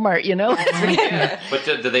our Walmart, But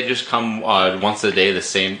do they just come once a day, the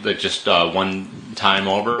same, just one time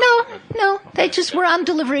over? No. We're on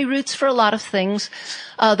delivery routes for a lot of things.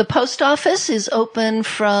 The post office is open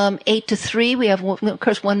from 8 to 3. We have, of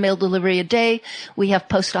course, one mail delivery a day. We have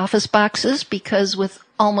post office boxes because with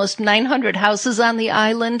almost 900 houses on the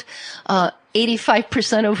island,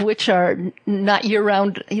 85% of which are not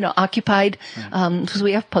year-round, occupied, because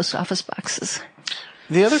we have post office boxes.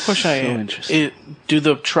 The other question I have, do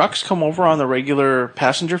the trucks come over on the regular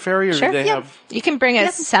passenger ferry, or do they have? You can bring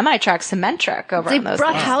a semi-truck, cement truck over on those. They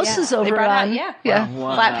brought houses over on.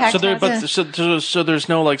 Flat pack. So there's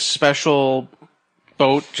no like special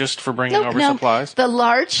boat just for bringing over supplies? The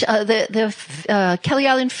large, the Kelleys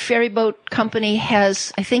Island Ferry Boat Company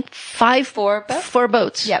has, I think, four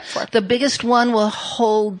boats. Yep, 4. The biggest one will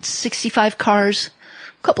hold 65 cars,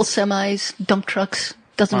 a couple semis, dump trucks.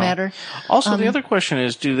 Doesn't matter. Also, the other question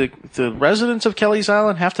is, do the residents of Kelleys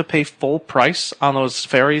Island have to pay full price on those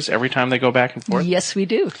ferries every time they go back and forth? Yes, we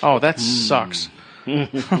do. Oh, that sucks.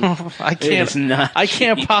 I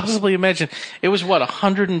can't possibly imagine. It was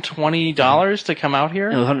 $120 to come out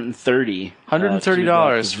here? $130.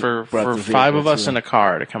 $130 for 5 of us in a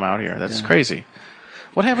car to come out here. That's crazy.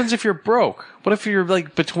 What happens if you're broke? What if you're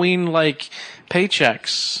like between like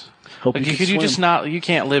paychecks? You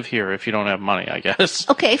can't live here if you don't have money, I guess.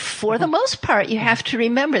 Okay, for the most part, you have to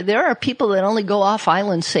remember there are people that only go off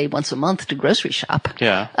island, say, once a month to grocery shop.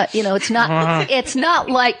 Yeah. It's not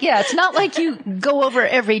like you go over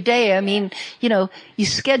every day. I mean, you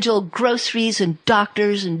schedule groceries and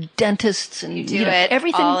doctors and dentists and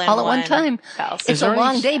everything all at one time. It's a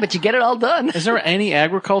long day, but you get it all done. Is there any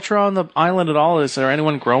agriculture on the island at all? Is there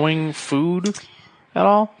anyone growing food at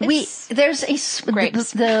all? I was going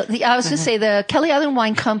to say the Kelleys Island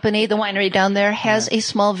Wine Company, the winery down there, has a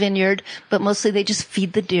small vineyard, but mostly they just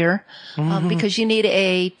feed the deer because you need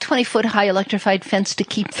a 20-foot high electrified fence to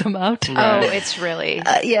keep them out. Right. Oh, it's really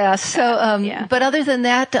But other than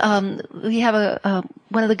that, we have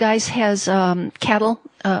one of the guys has cattle,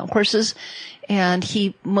 horses, and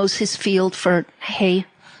he mows his field for hay.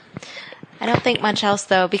 I don't think much else,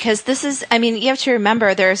 though, because you have to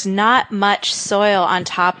remember there's not much soil on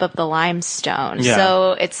top of the limestone. Yeah.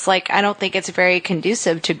 So it's like, I don't think it's very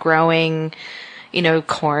conducive to growing,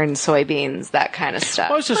 corn, soybeans, that kind of stuff.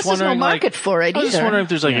 I was just wondering, there's no market for it either. I was just wondering if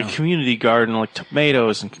there's like a community garden, like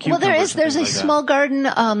tomatoes and cucumbers. Well, there's a small garden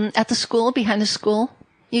at the school, behind the school.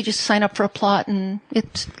 You just sign up for a plot, and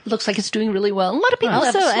it looks like it's doing really well. A lot of people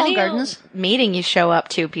have small gardens. Meeting you show up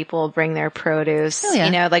to, people bring their produce. Oh,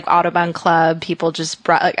 yeah. Like Audubon Club, people just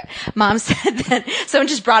brought. Mom said that someone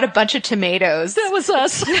just brought a bunch of tomatoes. That was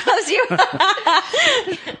us. That was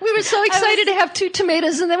you. We were so excited to have 2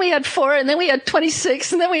 tomatoes, and then we had 4, and then we had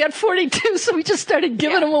 26, and then we had 42. So we just started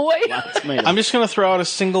giving them away. I'm just going to throw out a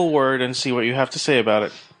single word and see what you have to say about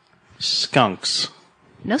it. Skunks.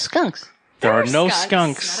 No skunks. There are no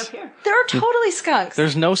skunks. There are totally skunks.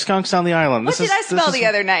 There's no skunks on the island. What did I smell the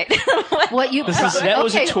other night? That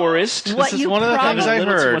was a tourist. This is one of the things I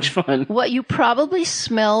heard. Much fun. What you probably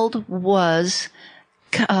smelled was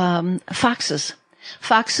foxes.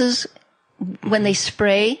 Foxes when they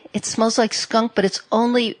spray, it smells like skunk, but it's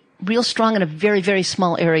only real strong in a very, very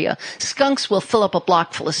small area. Skunks will fill up a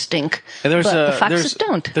block full of stink, and but the foxes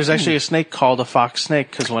don't. There's actually a snake called a fox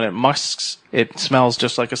snake because when it musks, it smells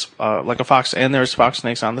just like a fox. And there's fox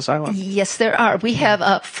snakes on this island. Yes, there are. We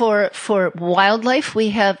have for wildlife,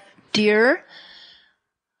 we have deer,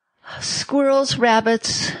 squirrels,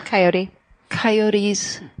 rabbits,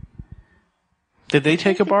 coyotes. Did they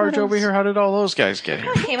take a barge over here? How did all those guys get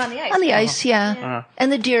here? They came on the ice. On the ice, yeah.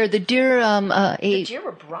 And the deer the deer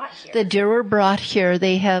were brought here. The deer were brought here.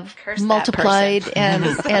 They have multiplied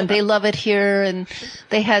and they love it here. And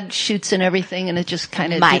they had shoots and everything, and it just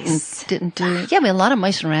kind of didn't do it. Yeah, we had a lot of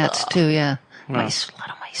mice and rats too. Yeah, mice, a lot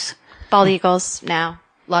of mice. Bald eagles now.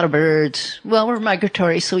 A lot of birds. Well, we're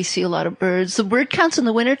migratory, so we see a lot of birds. The bird counts in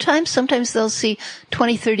the wintertime. Sometimes they'll see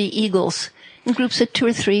 20, 30 eagles in groups of 2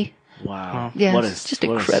 or 3. Wow. Yeah, it's just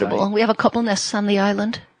incredible. We have a couple nests on the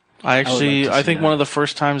island. I think one of the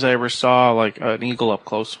first times I ever saw like an eagle up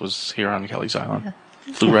close was here on Kelleys Island.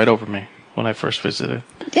 Yeah. Flew right over me when I first visited.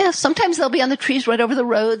 Yeah, sometimes they'll be on the trees right over the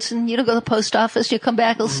roads, and you don't go to the post office, you come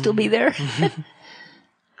back, they'll still be there.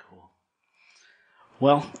 Cool.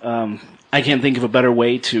 Well, I can't think of a better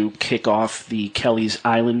way to kick off the Kelleys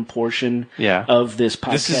Island portion of this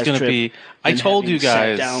podcast. This is going to be. I told you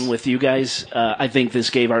guys. Sat down with you guys. I think this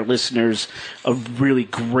gave our listeners a really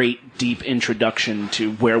great, deep introduction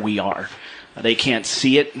to where we are. They can't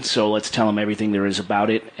see it, so let's tell them everything there is about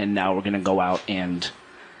it. And now we're going to go out and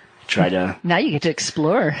try to. Now you get to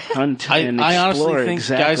explore. Hunt and explore. I honestly think,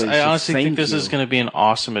 exactly. guys. I honestly think this is going to be an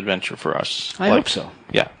awesome adventure for us. I hope so.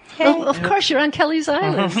 Yeah. Well, of course, you're on Kelleys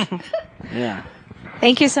Island. Yeah.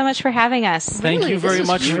 Thank you so much for having us. Thank you very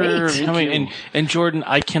much for coming. And Jordan,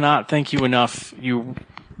 I cannot thank you enough. You,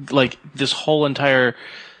 like, this whole entire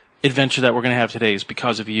adventure that we're going to have today is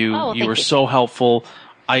because of you. You were so helpful.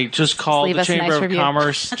 I just called the Chamber of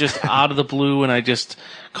Commerce just out of the blue, and I just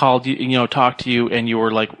called you, talked to you, and you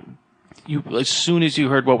were like, as soon as you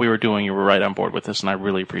heard what we were doing, you were right on board with us, and I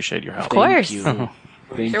really appreciate your help. Of course. Thank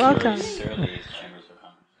you. You're welcome.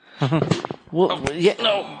 Well, yeah,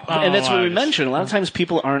 and that's what we mentioned. A lot of times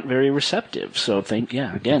people aren't very receptive. So thank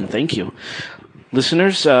you.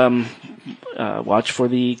 Listeners, watch for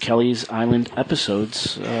the Kelleys Island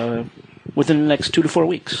episodes within the next 2 to 4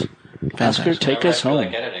 weeks. Oscar, take us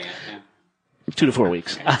home. 2 to 4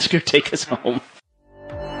 weeks. Oscar, take us home.